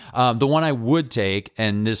fan. The one I would take,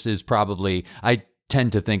 and this is probably, I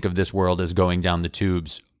tend to think of this world as going down the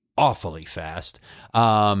tubes awfully fast,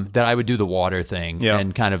 that I would do the water thing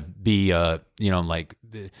and kind of be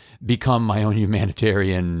become my own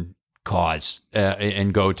humanitarian cause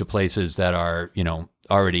and go to places that are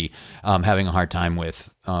already having a hard time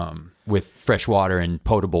with fresh water and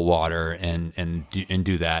potable water and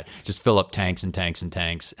do that. Just fill up tanks and tanks and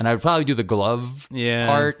tanks. And I would probably do the glove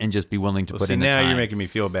part and just be willing to put in the time. Now you're making me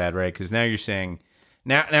feel bad, right? Because now you're saying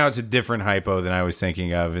now it's a different hypo than I was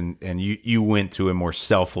thinking of, and you went to a more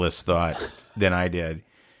selfless thought than I did.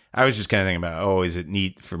 I was just kind of thinking about, is it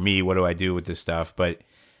neat for me? What do I do with this stuff? But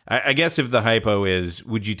I guess if the hypo is,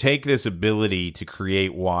 would you take this ability to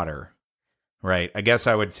create water? Right. I guess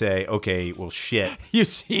I would say, okay, well, shit. You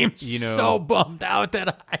seem so bummed out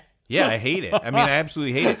that Yeah, I hate it. I mean, I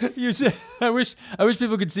absolutely hate it. You said, I wish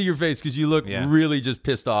people could see your face because you look really just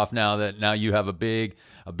pissed off now you have a big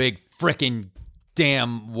frickin'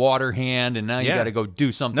 damn water hand, and now you got to go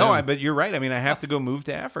do something. No, but you're right. I mean, I have to go move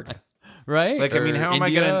to Africa. Right? Like, I mean, how am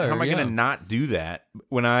I gonna not do that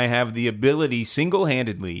when I have the ability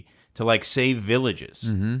single-handedly to like save villages?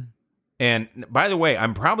 Mm-hmm. And by the way,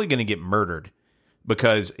 I'm probably gonna get murdered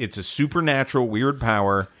because it's a supernatural weird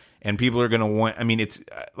power, and people are gonna want. I mean, it's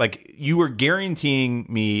like you are guaranteeing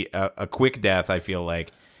me a quick death. I feel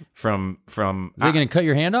like from. Are they gonna cut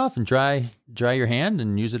your hand off and dry your hand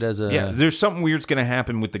and use it as a? Yeah, there's something weird's gonna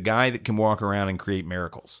happen with the guy that can walk around and create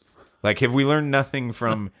miracles. Like, have we learned nothing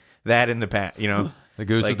from that in the past? The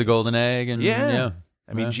goose with the golden egg, and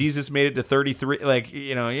I mean, Jesus made it to 33. Like,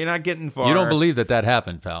 you're not getting far. You don't believe that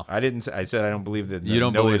happened, pal. I didn't. I said I don't believe that. You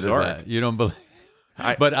don't believe that. You don't believe.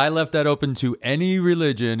 But I left that open to any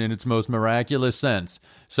religion in its most miraculous sense.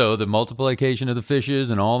 So the multiplication of the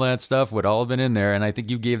fishes and all that stuff would all have been in there, and I think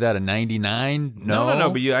you gave that a 99. No.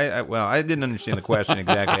 But I didn't understand the question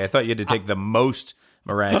exactly. I thought you had to take the most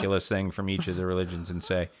miraculous thing from each of the religions and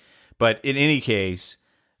say. But in any case,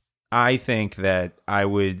 I think that I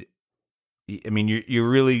would. I mean, you're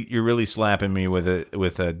really slapping me with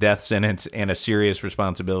a death sentence and a serious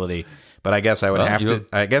responsibility. But I guess I would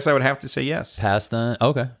have to say yes. Past the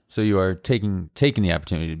okay. So you are taking the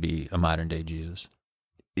opportunity to be a modern day Jesus.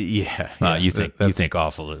 Yeah. You think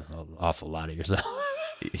awful lot of yourself.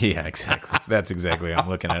 Yeah, exactly. That's exactly how I'm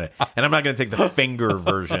looking at it. And I'm not going to take the finger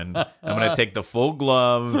version. I'm going to take the full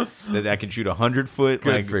glove that I can shoot 100-foot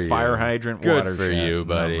like fire hydrant Good water. Good for you,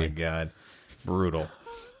 buddy. Oh my God, brutal.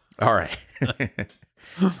 All right.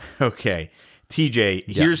 Okay, TJ.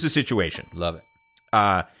 Here's the situation. Love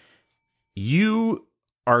it. You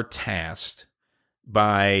are tasked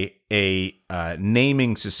by a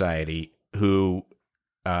naming society who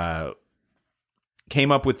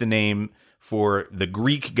came up with the name for the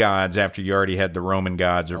Greek gods after you already had the Roman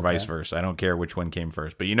gods, or vice versa. I don't care which one came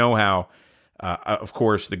first, but you know how, of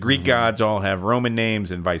course, the Greek gods all have Roman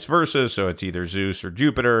names and vice versa. So it's either Zeus or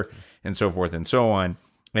Jupiter, and so forth and so on.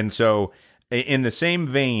 And so, in the same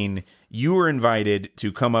vein, you were invited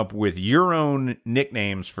to come up with your own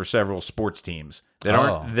nicknames for several sports teams that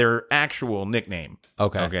aren't their actual nickname.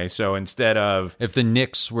 Okay. So instead of, if the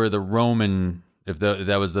Knicks were the Roman, if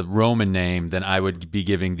that was the Roman name, then I would be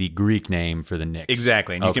giving the Greek name for the Knicks.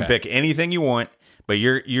 Exactly. And you can pick anything you want, but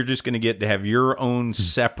you're just going to get to have your own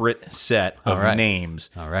separate set of names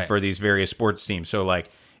for these various sports teams. So like,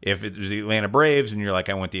 if it's the Atlanta Braves and you're like,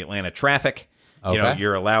 I want the Atlanta Traffic,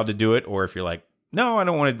 you're allowed to do it. Or if you're like, no, I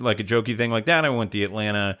don't want like a jokey thing like that. I want the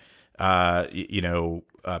Atlanta,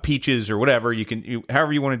 Peaches or whatever.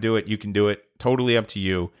 However you want to do it, you can do it. Totally up to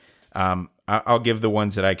you. I'll give the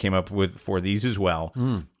ones that I came up with for these as well.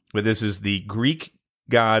 But this is the Greek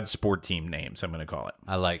god sport team names, I'm going to call it.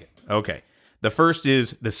 I like it. Okay. The first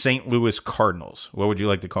is the St. Louis Cardinals. What would you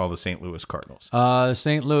like to call the St. Louis Cardinals?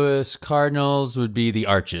 St. Louis Cardinals would be the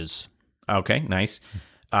Arches. Okay, nice.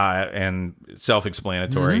 And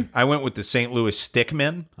self-explanatory. I went with the St. Louis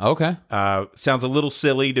Stickmen. Okay. Sounds a little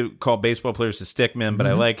silly to call baseball players the Stickmen, but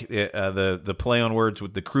I like the play on words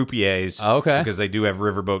with the croupiers. Okay. Because they do have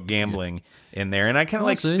riverboat gambling in there, and I kind of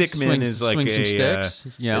like Stickmen is like swing some sticks.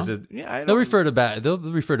 They'll refer to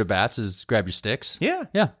bats as grab your sticks. Yeah.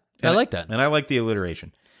 I like that. And I like the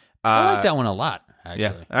alliteration. I like that one a lot.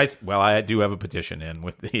 Actually. Yeah, I do have a petition in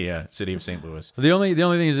with the city of St. Louis. The only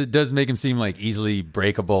thing is it does make them seem like easily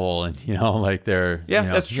breakable, and like they're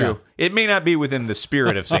that's true. Yeah. It may not be within the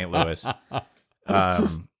spirit of St. Louis.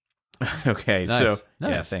 Okay, nice. So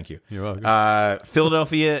nice. Thank you. You're welcome.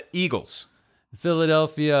 Philadelphia Eagles.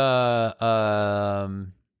 Philadelphia,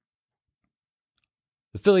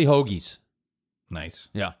 the Philly Hoagies. Nice.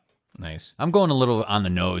 Yeah. Nice. I'm going a little on the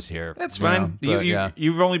nose here. That's fine.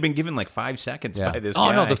 You've only been given like 5 seconds by this guy.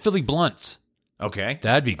 Oh, no, the Philly Blunts. Okay.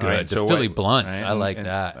 That'd be good. Right, the Philly Blunts. I like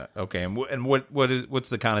that. Okay. And what's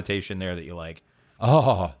the connotation there that you like?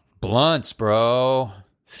 Oh, Blunts, bro.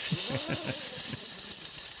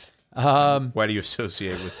 Why do you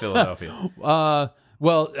associate with Philadelphia?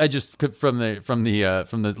 Well, I just from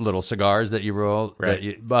the little cigars that you roll,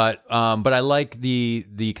 right? But I like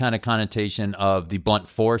the kind of connotation of the blunt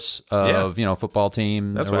force of football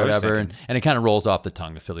team or whatever, and it kind of rolls off the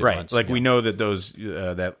tongue. The Philly Blunts, like we know that those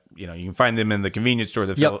that you can find them in the convenience store,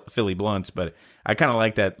 the Philly Blunts, but I kind of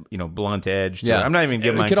like that blunt edge. Yeah, I'm not even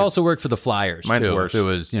giving. It could also work for the Flyers. Mine's too. worse. If it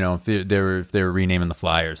was if they were renaming the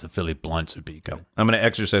Flyers, the Philly Blunts would be good. I'm going to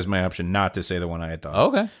exercise my option not to say the one I had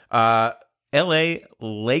thought. Okay. L.A.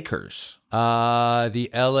 Lakers. The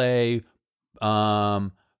L.A.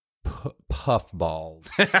 Puffballs.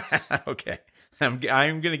 Okay. I'm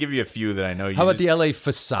going to give you a few that I know you. How about the L.A.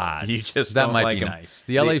 Facades? You just that don't might like be them. nice.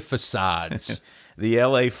 The L.A. Facades. The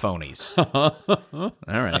L.A. Phonies. All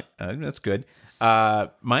right. That's good.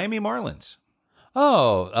 Miami Marlins.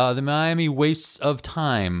 Oh, the Miami Wastes of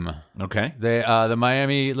Time. Okay. The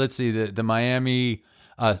Miami, let's see, the Miami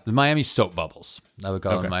Soap Bubbles. I would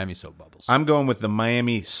call them Miami Soap Bubbles. I'm going with the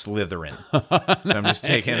Miami Slytherin. So I'm just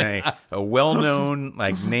taking a well-known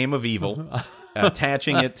name of evil,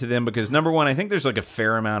 attaching it to them because number one, I think there's a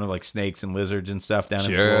fair amount of snakes and lizards and stuff down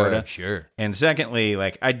in Florida. Sure. And secondly,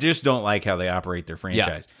 I just don't like how they operate their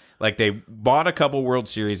franchise. Yeah. They bought a couple World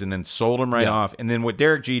Series and then sold them right off. And then what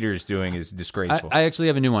Derek Jeter is doing is disgraceful. I actually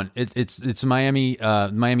have a new one. It's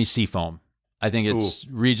Miami Seafoam. I think it's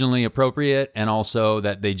regionally appropriate, and also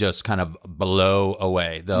that they just kind of blow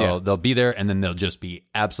away. They'll be there, and then they'll just be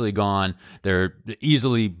absolutely gone. They're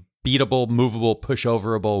easily beatable, movable,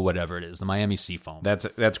 pushoverable, whatever it is. The Miami Seafoam.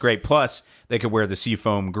 That's great. Plus, they could wear the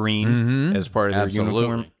Seafoam green as part of their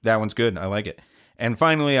uniform. That one's good. I like it. And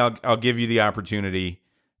finally, I'll give you the opportunity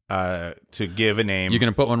to give a name. You're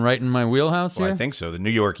going to put one right in my wheelhouse here? I think so. The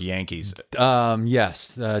New York Yankees.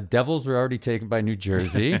 Yes. Devils were already taken by New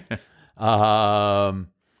Jersey.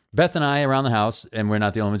 Beth and I around the house, and we're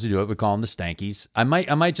not the only ones who do it, we call them the Stankies. I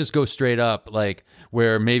might just go straight up,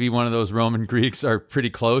 where maybe one of those Roman Greeks are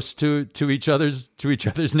pretty close to each other's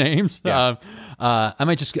names. Yeah. I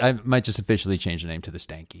might just officially change the name to the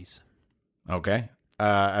Stankies. Okay.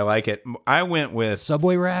 I like it. I went with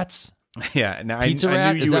Subway Rats. Yeah. Now Pizza I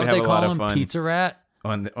Rat? knew you Is that would what have they a lot call of them? fun Pizza Rat?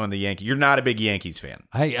 on the Yankee. You're not a big Yankees fan.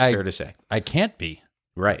 Fair to say. I can't be.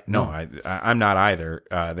 Right. No, I'm not either.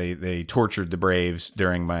 They tortured the Braves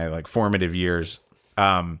during my formative years.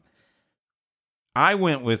 I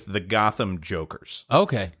went with the Gotham Jokers.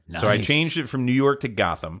 Okay. Nice. So I changed it from New York to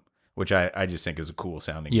Gotham, which I just think is a cool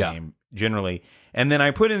sounding name generally. And then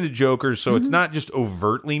I put in the Jokers, so it's not just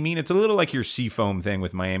overtly mean. It's a little like your Seafoam thing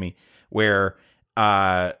with Miami, where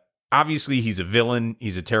obviously he's a villain.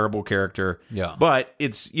 He's a terrible character. Yeah. But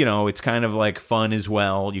it's kind of fun as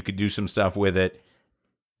well. You could do some stuff with it.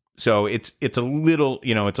 So it's a little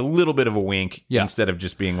bit of a wink instead of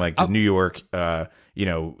just being the New York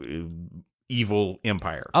evil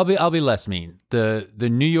empire. I'll be less mean. The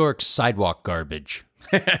New York sidewalk garbage.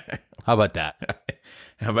 How about that?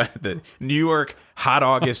 How about the New York hot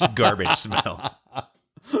August garbage smell?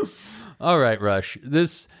 All right, Rush.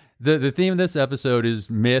 The theme of this episode is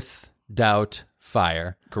myth, doubt,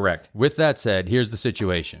 fire. Correct. With that said, here's the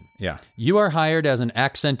situation. Yeah. You are hired as an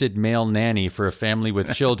accented male nanny for a family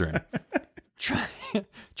with children.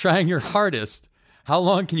 Trying your hardest. How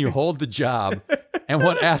long can you hold the job And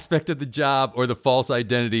what aspect of the job or the false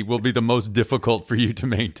identity will be the most difficult for you to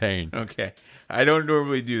maintain? Okay. I don't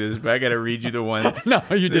normally do this, but I got to read you the one. No,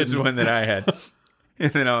 you This didn't. one that I had.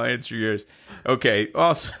 And then I'll answer yours. Okay.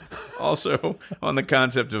 Also on the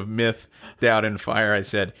concept of myth, doubt, and fire, I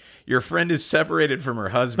said, your friend is separated from her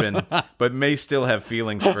husband, but may still have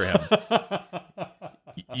feelings for him.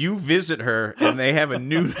 You visit her, and they have a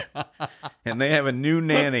new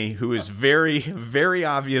nanny who is very, very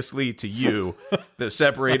obviously to you the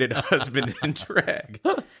separated husband in drag.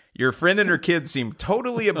 Your friend and her kids seem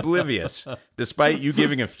totally oblivious, despite you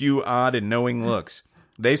giving a few odd and knowing looks.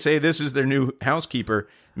 They say this is their new housekeeper,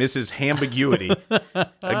 Mrs. Hambiguity.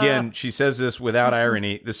 Again, she says this without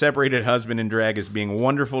irony. The separated husband in drag is being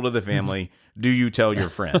wonderful to the family. Do you tell your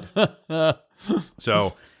friend?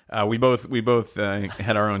 So we both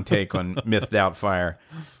had our own take on myth, doubt, fire.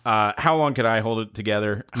 How long could I hold it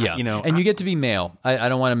together? Yeah, and you get to be male. I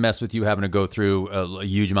don't want to mess with you having to go through a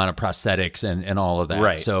huge amount of prosthetics and all of that.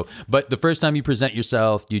 Right. So, but the first time you present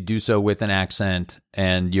yourself, you do so with an accent,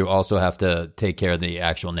 and you also have to take care of the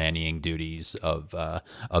actual nannying duties of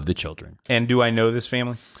the children. And do I know this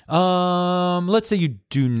family? Let's say you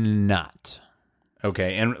do not.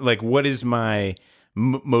 Okay, and like, what is my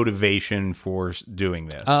motivation for doing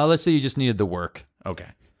this? Let's say you just needed the work. Okay,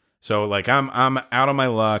 so like I'm out of my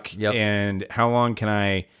luck. Yep. And how long can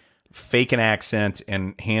I fake an accent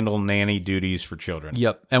and handle nanny duties for children?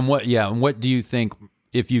 Yep. And what do you think,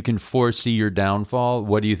 if you can foresee your downfall,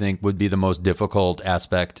 what do you think would be the most difficult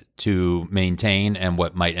aspect to maintain, and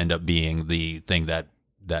what might end up being the thing that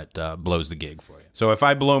blows the gig for you? So if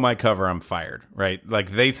I blow my cover, I'm fired, right?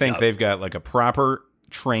 Like they think they've got like a proper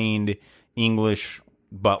trained English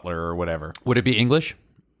butler or whatever. Would it be English?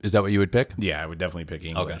 Is that what you would pick? Yeah, I would definitely pick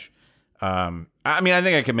English. Okay. I mean, I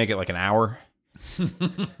think I could make it like an hour.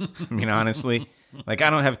 I mean, honestly, like I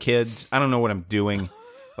don't have kids. I don't know what I'm doing.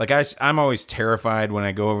 Like I'm always terrified when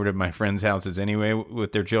I go over to my friends' houses anyway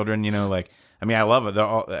with their children. Like, I mean, I love it.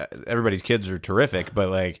 Everybody's kids are terrific, but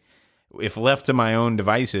like, if left to my own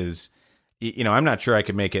devices, I'm not sure I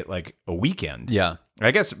could make it like a weekend. Yeah. I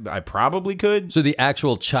guess I probably could. So the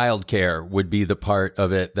actual childcare would be the part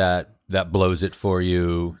of it that blows it for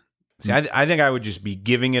you. See, I think I would just be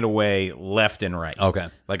giving it away left and right. Okay.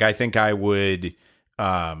 Like I think I would,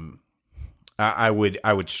 I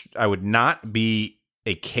would not be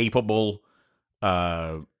a capable,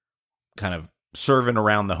 kind of servant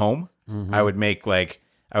around the home. Mm-hmm. I would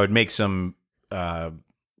make some,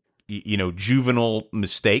 juvenile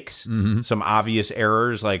mistakes, mm-hmm. some obvious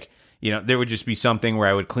errors. Like, there would just be something where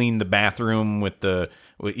I would clean the bathroom with the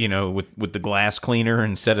glass cleaner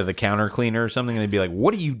instead of the counter cleaner or something. And they'd be like,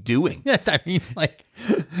 what are you doing? Yeah, I mean, like,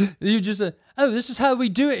 you just, this is how we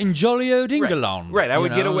do it in jolly old England. Right. I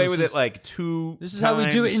would get away with it like two This is times. how we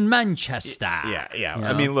do it in Manchester. Yeah.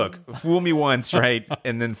 I mean, look, fool me once, right?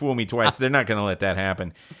 And then fool me twice. They're not going to let that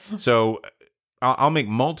happen. So I'll make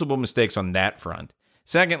multiple mistakes on that front.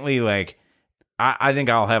 Secondly, like, I think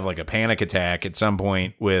I'll have like a panic attack at some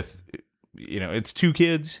point with, it's 2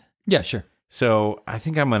 kids. Yeah, sure. So I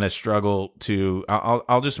think I'm going to struggle to,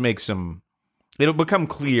 I'll just make it'll become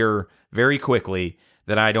clear very quickly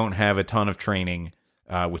that I don't have a ton of training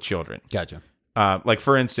with children. Gotcha. Like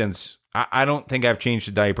for instance, I don't think I've changed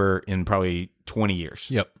a diaper in probably 20 years.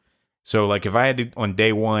 Yep. So like if I had to, on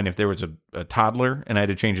day one, if there was a toddler and I had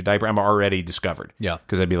to change a diaper, I'm already discovered. Yeah.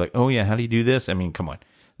 Because I'd be like, oh yeah, how do you do this? I mean, come on.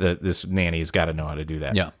 This nanny has got to know how to do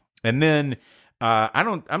that. Yeah. And then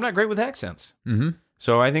I'm not great with accents. Mm-hmm.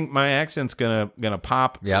 So I think my accent's gonna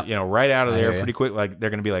pop, right out of there pretty quick. Like they're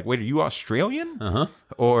gonna be like, "Wait, are you Australian?" Uh-huh.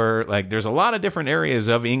 Or like, there's a lot of different areas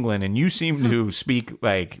of England, and you seem to speak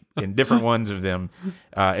like in different ones of them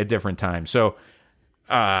at different times. So,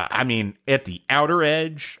 I mean, at the outer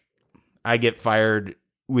edge, I get fired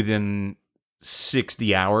within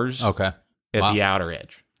 60 hours. Okay. At the outer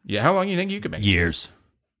edge. Yeah. How long do you think you could make? Years.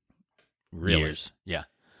 Really? Years. Yeah.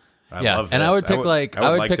 I love this. And I would pick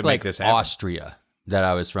I would pick like this happen. Austria that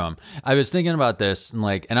I was from. I was thinking about this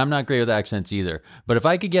and I'm not great with accents either, but if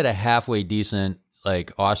I could get a halfway decent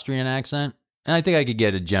like Austrian accent, and I think I could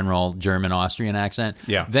get a general German Austrian accent,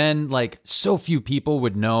 then like so few people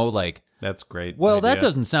would know like that's great. Well, idea. that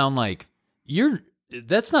doesn't sound like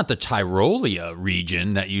that's not the Tyrolia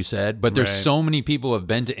region that you said, but there's so many people who have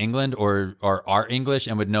been to England or are English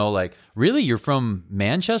and would know, like, really, you're from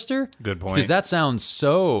Manchester? Good point. Because that sounds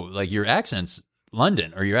so, like, your accent's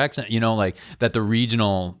London or your accent, like that the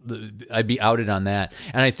regional, I'd be outed on that.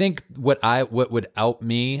 And I think what would out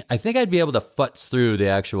me, I think I'd be able to futz through the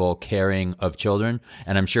actual caring of children.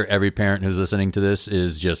 And I'm sure every parent who's listening to this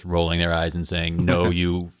is just rolling their eyes and saying, no,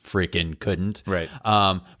 you freaking couldn't. Right.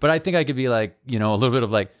 But I think I could be like, a little bit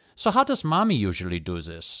of like, so how does mommy usually do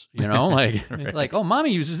this? Like, right. like, oh,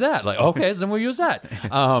 mommy uses that. Like, okay, then we'll use that.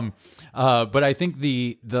 But I think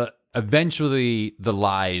eventually the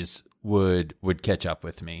lies would catch up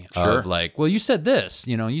with me. Sure. Of like, well, you said this,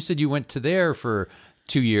 you said you went to there for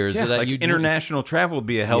 2 years. Yeah, so that like international travel would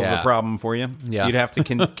be a hell of a problem for you. Yeah. You'd have to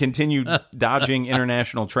continue dodging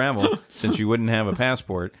international travel since you wouldn't have a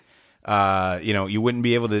passport. You wouldn't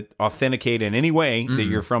be able to authenticate in any way that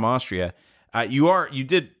you're from Austria.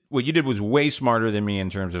 What you did was way smarter than me in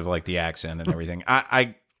terms of like the accent and everything.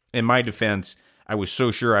 I in my defense, I was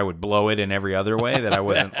so sure I would blow it in every other way that I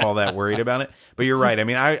wasn't all that worried about it. But you're right. I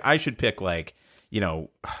mean, I should pick like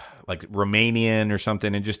Romanian or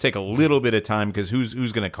something and just take a little bit of time because who's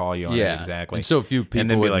going to call you on it exactly? And so few people and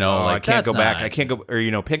then be would like, know. oh, Like, I can't go back. not... I can't go,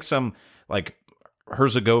 or pick some like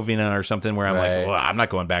Herzegovina or something where I'm like, well, I'm not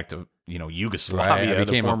going back to Yugoslavia. Right. I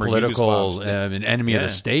became a political an enemy of the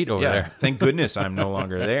state over there. Thank goodness I'm no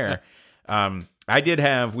longer there.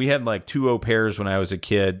 We had like 2 au pairs when I was a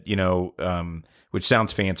kid, which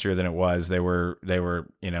sounds fancier than it was. They were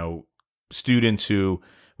students who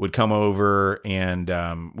would come over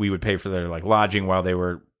and we would pay for their like lodging while they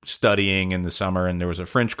were studying in the summer. And there was a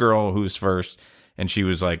French girl who was first, and she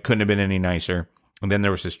was like, couldn't have been any nicer. And then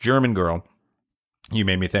there was this German girl. You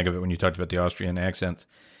made me think of it when you talked about the Austrian accents.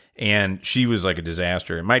 And she was like a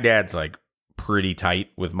disaster. And my dad's like pretty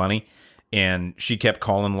tight with money. And she kept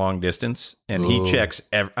calling long distance. And he checks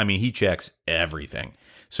everything.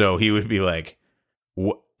 So he would be like,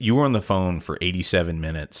 you were on the phone for 87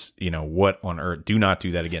 minutes. What on earth? Do not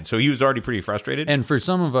do that again. So he was already pretty frustrated. And for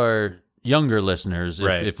some of our younger listeners,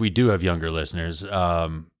 if we do have younger listeners,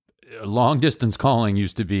 long distance calling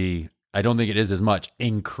used to be, I don't think it is as much,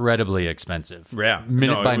 incredibly expensive. Yeah.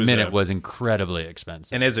 Minute by minute was incredibly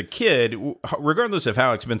expensive. And as a kid, regardless of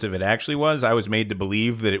how expensive it actually was, I was made to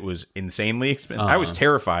believe that it was insanely expensive. I was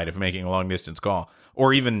terrified of making a long distance call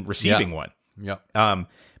or even receiving one. Yep.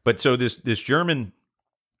 But so this German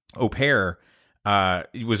au pair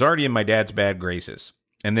was already in my dad's bad graces.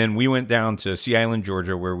 And then we went down to Sea Island,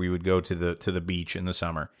 Georgia, where we would go to the beach in the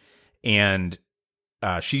summer. And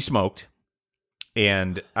she smoked.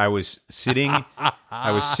 And I was sitting in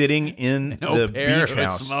the beach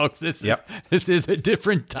house. Smokes. This is a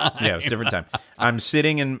different time. Yeah, it's a different time. I'm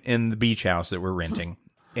sitting in the beach house that we're renting,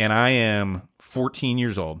 and I am 14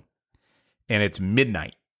 years old, and it's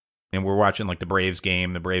midnight, and we're watching like the Braves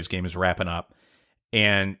game. The Braves game is wrapping up,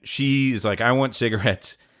 and she's like, "I want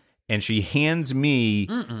cigarettes." And she hands me,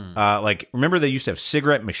 remember they used to have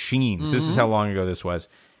cigarette machines. Mm-hmm. This is how long ago this was.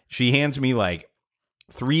 She hands me like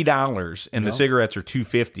 $3 and the cigarettes are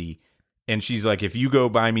 $2.50, and she's like, if you go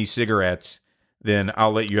buy me cigarettes, then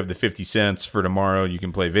I'll let you have the 50 cents for tomorrow. You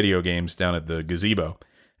can play video games down at the gazebo.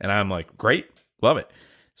 And I'm like, great, love it.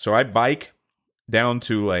 So I bike down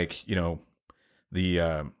to like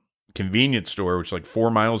the convenience store, which is like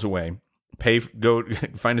 4 miles away, go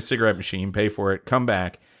find a cigarette machine, pay for it, come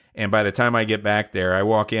back, and by the time I get back there, I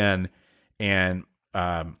walk in and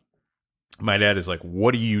my dad is like,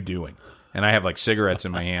 what are you doing? And I have like cigarettes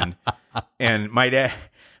in my hand. And my dad,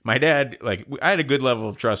 like, I had a good level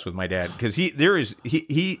of trust with my dad because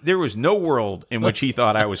there was no world in which he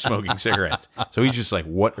thought I was smoking cigarettes. So he's just like,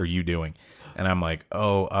 what are you doing? And I'm like,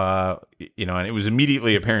 and it was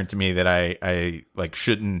immediately apparent to me that I like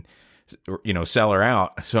shouldn't, sell her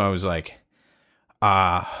out. So I was like,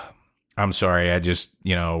 I'm sorry. I just,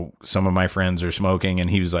 some of my friends are smoking. And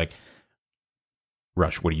he was like,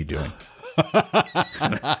 Rush, what are you doing?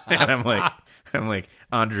 And I'm like,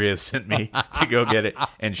 Andrea sent me to go get it,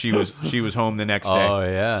 and she was home the next day. Oh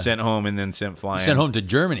yeah, sent home and then sent flying. Sent home to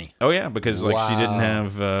Germany. Oh yeah, because like she didn't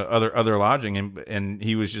have other lodging, and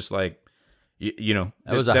he was just like, that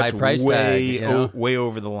was a high price tag, way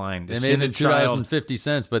over the line. They made it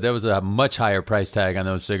 $2.50, but that was a much higher price tag on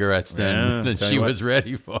those cigarettes than she was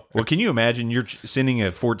ready for. Well, can you imagine you're sending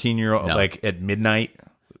a 14-year-old like at midnight?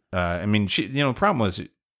 I mean, problem was,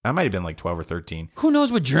 I might have been like 12 or 13. Who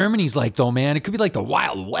knows what Germany's like, though, man? It could be like the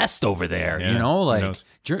Wild West over there, Like,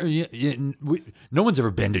 no one's ever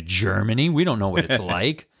been to Germany. We don't know what it's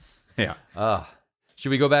like. Yeah. Should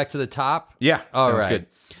we go back to the top? Yeah. All right. Good.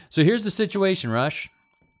 So here's the situation, Rush.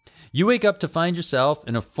 You wake up to find yourself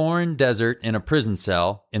in a foreign desert in a prison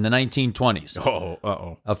cell in the 1920s. Oh,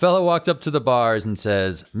 uh-oh. A fellow walks up to the bars and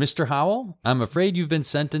says, Mr. Howell, I'm afraid you've been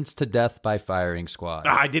sentenced to death by firing squad.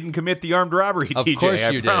 I didn't commit the armed robbery, Of TJ. course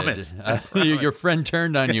I you promise. did. Your friend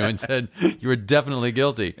turned on you and said you were definitely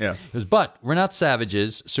guilty. Yeah. He goes, but we're not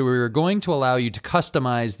savages, so we're going to allow you to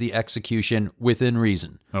customize the execution within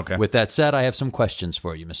reason. Okay. With that said, I have some questions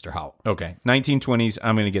for you, Mr. Howell. Okay. 1920s,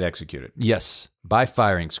 I'm going to get executed. Yes, by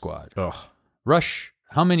firing squad. Ugh. Rush,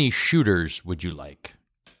 how many shooters would you like?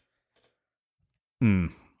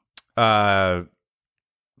 50.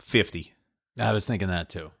 I was thinking that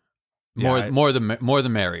too. Yeah, More the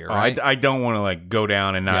merrier, right? I don't want to like go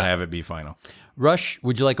down and not have it be final. Rush,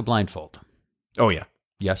 would you like a blindfold? Oh, yeah.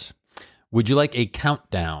 Yes. Would you like a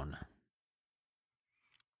countdown?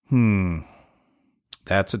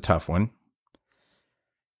 That's a tough one.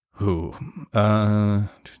 I'm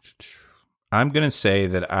going to say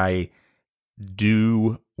that I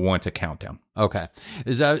do want a countdown. Okay.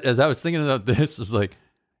 As I was thinking about this, I was like,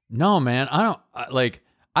 no, man,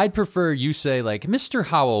 I'd prefer you say like, Mr.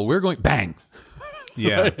 Howell, we're going bang.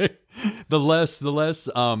 Yeah. the less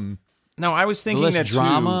No, I was thinking less that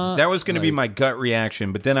drama, too. That was going to be like- my gut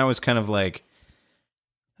reaction, but then I was kind of like,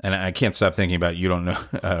 and I can't stop thinking about you don't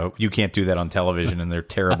know, you can't do that on television, and they're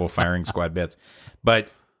terrible firing squad bits. But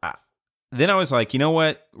then I was like, you know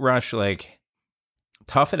what, Rush, like,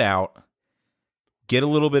 tough it out, get a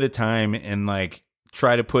little bit of time, and like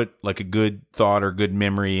try to put like a good thought or good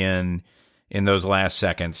memory in those last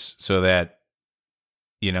seconds, so that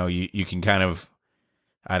you know you can kind of,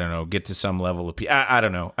 I don't know, get to some level of I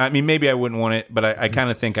don't know. I mean, maybe I wouldn't want it, but I kind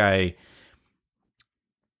of think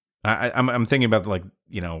I'm thinking about, like,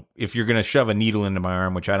 you know, if you're going to shove a needle into my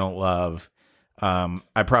arm, which I don't love,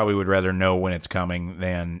 I probably would rather know when it's coming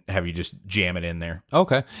than have you just jam it in there.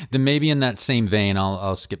 Okay. Then maybe in that same vein,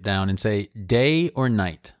 I'll skip down and say day or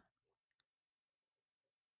night.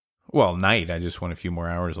 Well, night. I just want a few more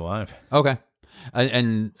hours alive. Okay.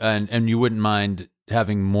 And you wouldn't mind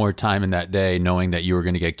having more time in that day knowing that you were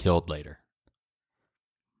going to get killed later.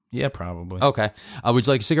 Yeah, probably. Okay. Would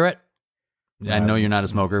you like a cigarette? I know you're not a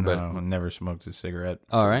smoker, but no, I never smoked a cigarette.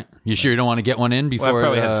 All right. You sure you don't want to get one in before? Well, I've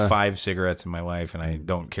probably had 5 cigarettes in my life, and I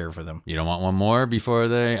don't care for them. You don't want one more before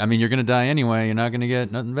they? I mean, you're going to die anyway. You're not going to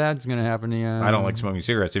get nothing bad's going to happen to you. I don't like smoking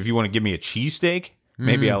cigarettes. If you want to give me a cheesesteak,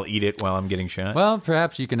 maybe I'll eat it while I'm getting shot. Well,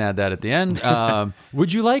 perhaps you can add that at the end.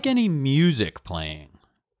 Would you like any music playing?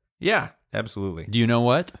 Yeah, absolutely. Do you know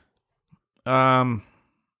what? I'd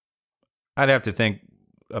have to think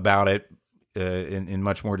about it in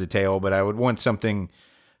much more detail, but I would want something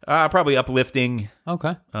probably uplifting.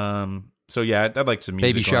 Okay. So yeah, I'd like some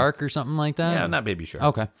music. Baby Shark or something like that? Yeah, not Baby Shark.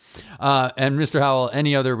 Okay. And Mr. Howell,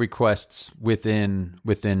 any other requests within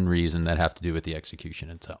reason that have to do with the execution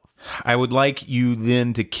itself? I would like you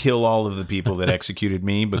then to kill all of the people that executed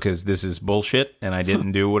me, because this is bullshit and I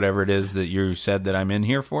didn't do whatever it is that you said that I'm in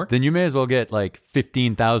here for. Then you may as well get like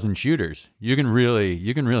 15,000 shooters. You can really.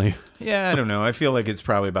 Yeah, I don't know. I feel like it's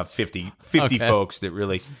probably about 50 Okay. folks that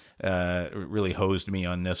really hosed me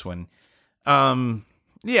on this one.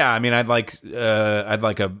 Yeah, I mean, I'd like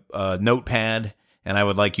a notepad, and I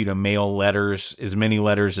would like you to mail letters, as many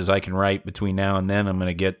letters as I can write between now and then. I'm going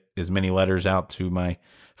to get as many letters out to my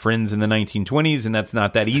friends in the 1920s, and that's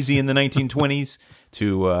not that easy in the 1920s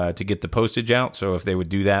to get the postage out. So if they would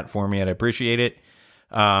do that for me, I'd appreciate it.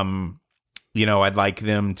 You know, I'd like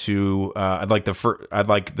them to.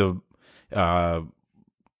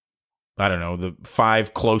 I don't know, the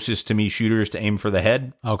 5 closest to me shooters to aim for the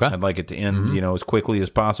head. Okay. I'd like it to end, you know, as quickly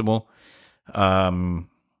as possible. Yeah,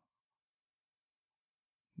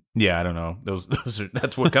 I don't know.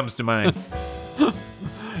 That's what comes to mind.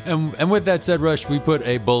 And with that said, Rush, we put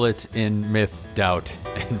a bullet in myth, doubt,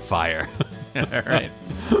 and fire. All right.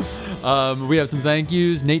 We have some thank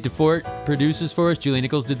yous. Nate DeFort produces for us. Julie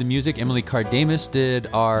Nichols did the music. Emily Cardamus did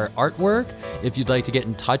our artwork. If you'd like to get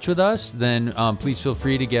in touch with us, then please feel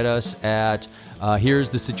free to get us at Here's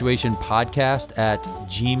the Situation podcast at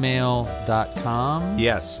gmail.com.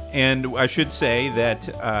 Yes. And I should say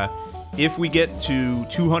that if we get to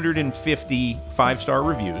 250 5-star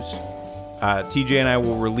reviews, TJ and I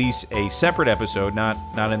will release a separate episode, not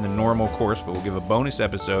in the normal course, but we'll give a bonus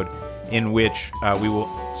episode in which we will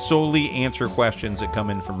solely answer questions that come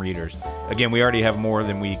in from readers. Again, we already have more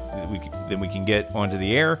than we can get onto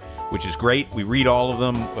the air, which is great. We read all of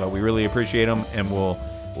them. We really appreciate them, and we'll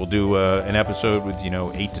do an episode with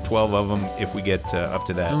 8 to 12 of them if we get up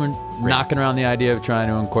to that. And we're knocking around the idea of trying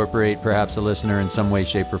to incorporate perhaps a listener in some way,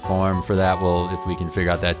 shape, or form. For that, if we can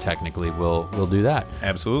figure out that technically, we'll do that.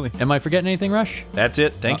 Absolutely. Am I forgetting anything, Rush? That's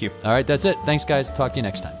it. Thank you. All right, that's it. Thanks, guys. Talk to you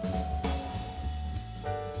next time.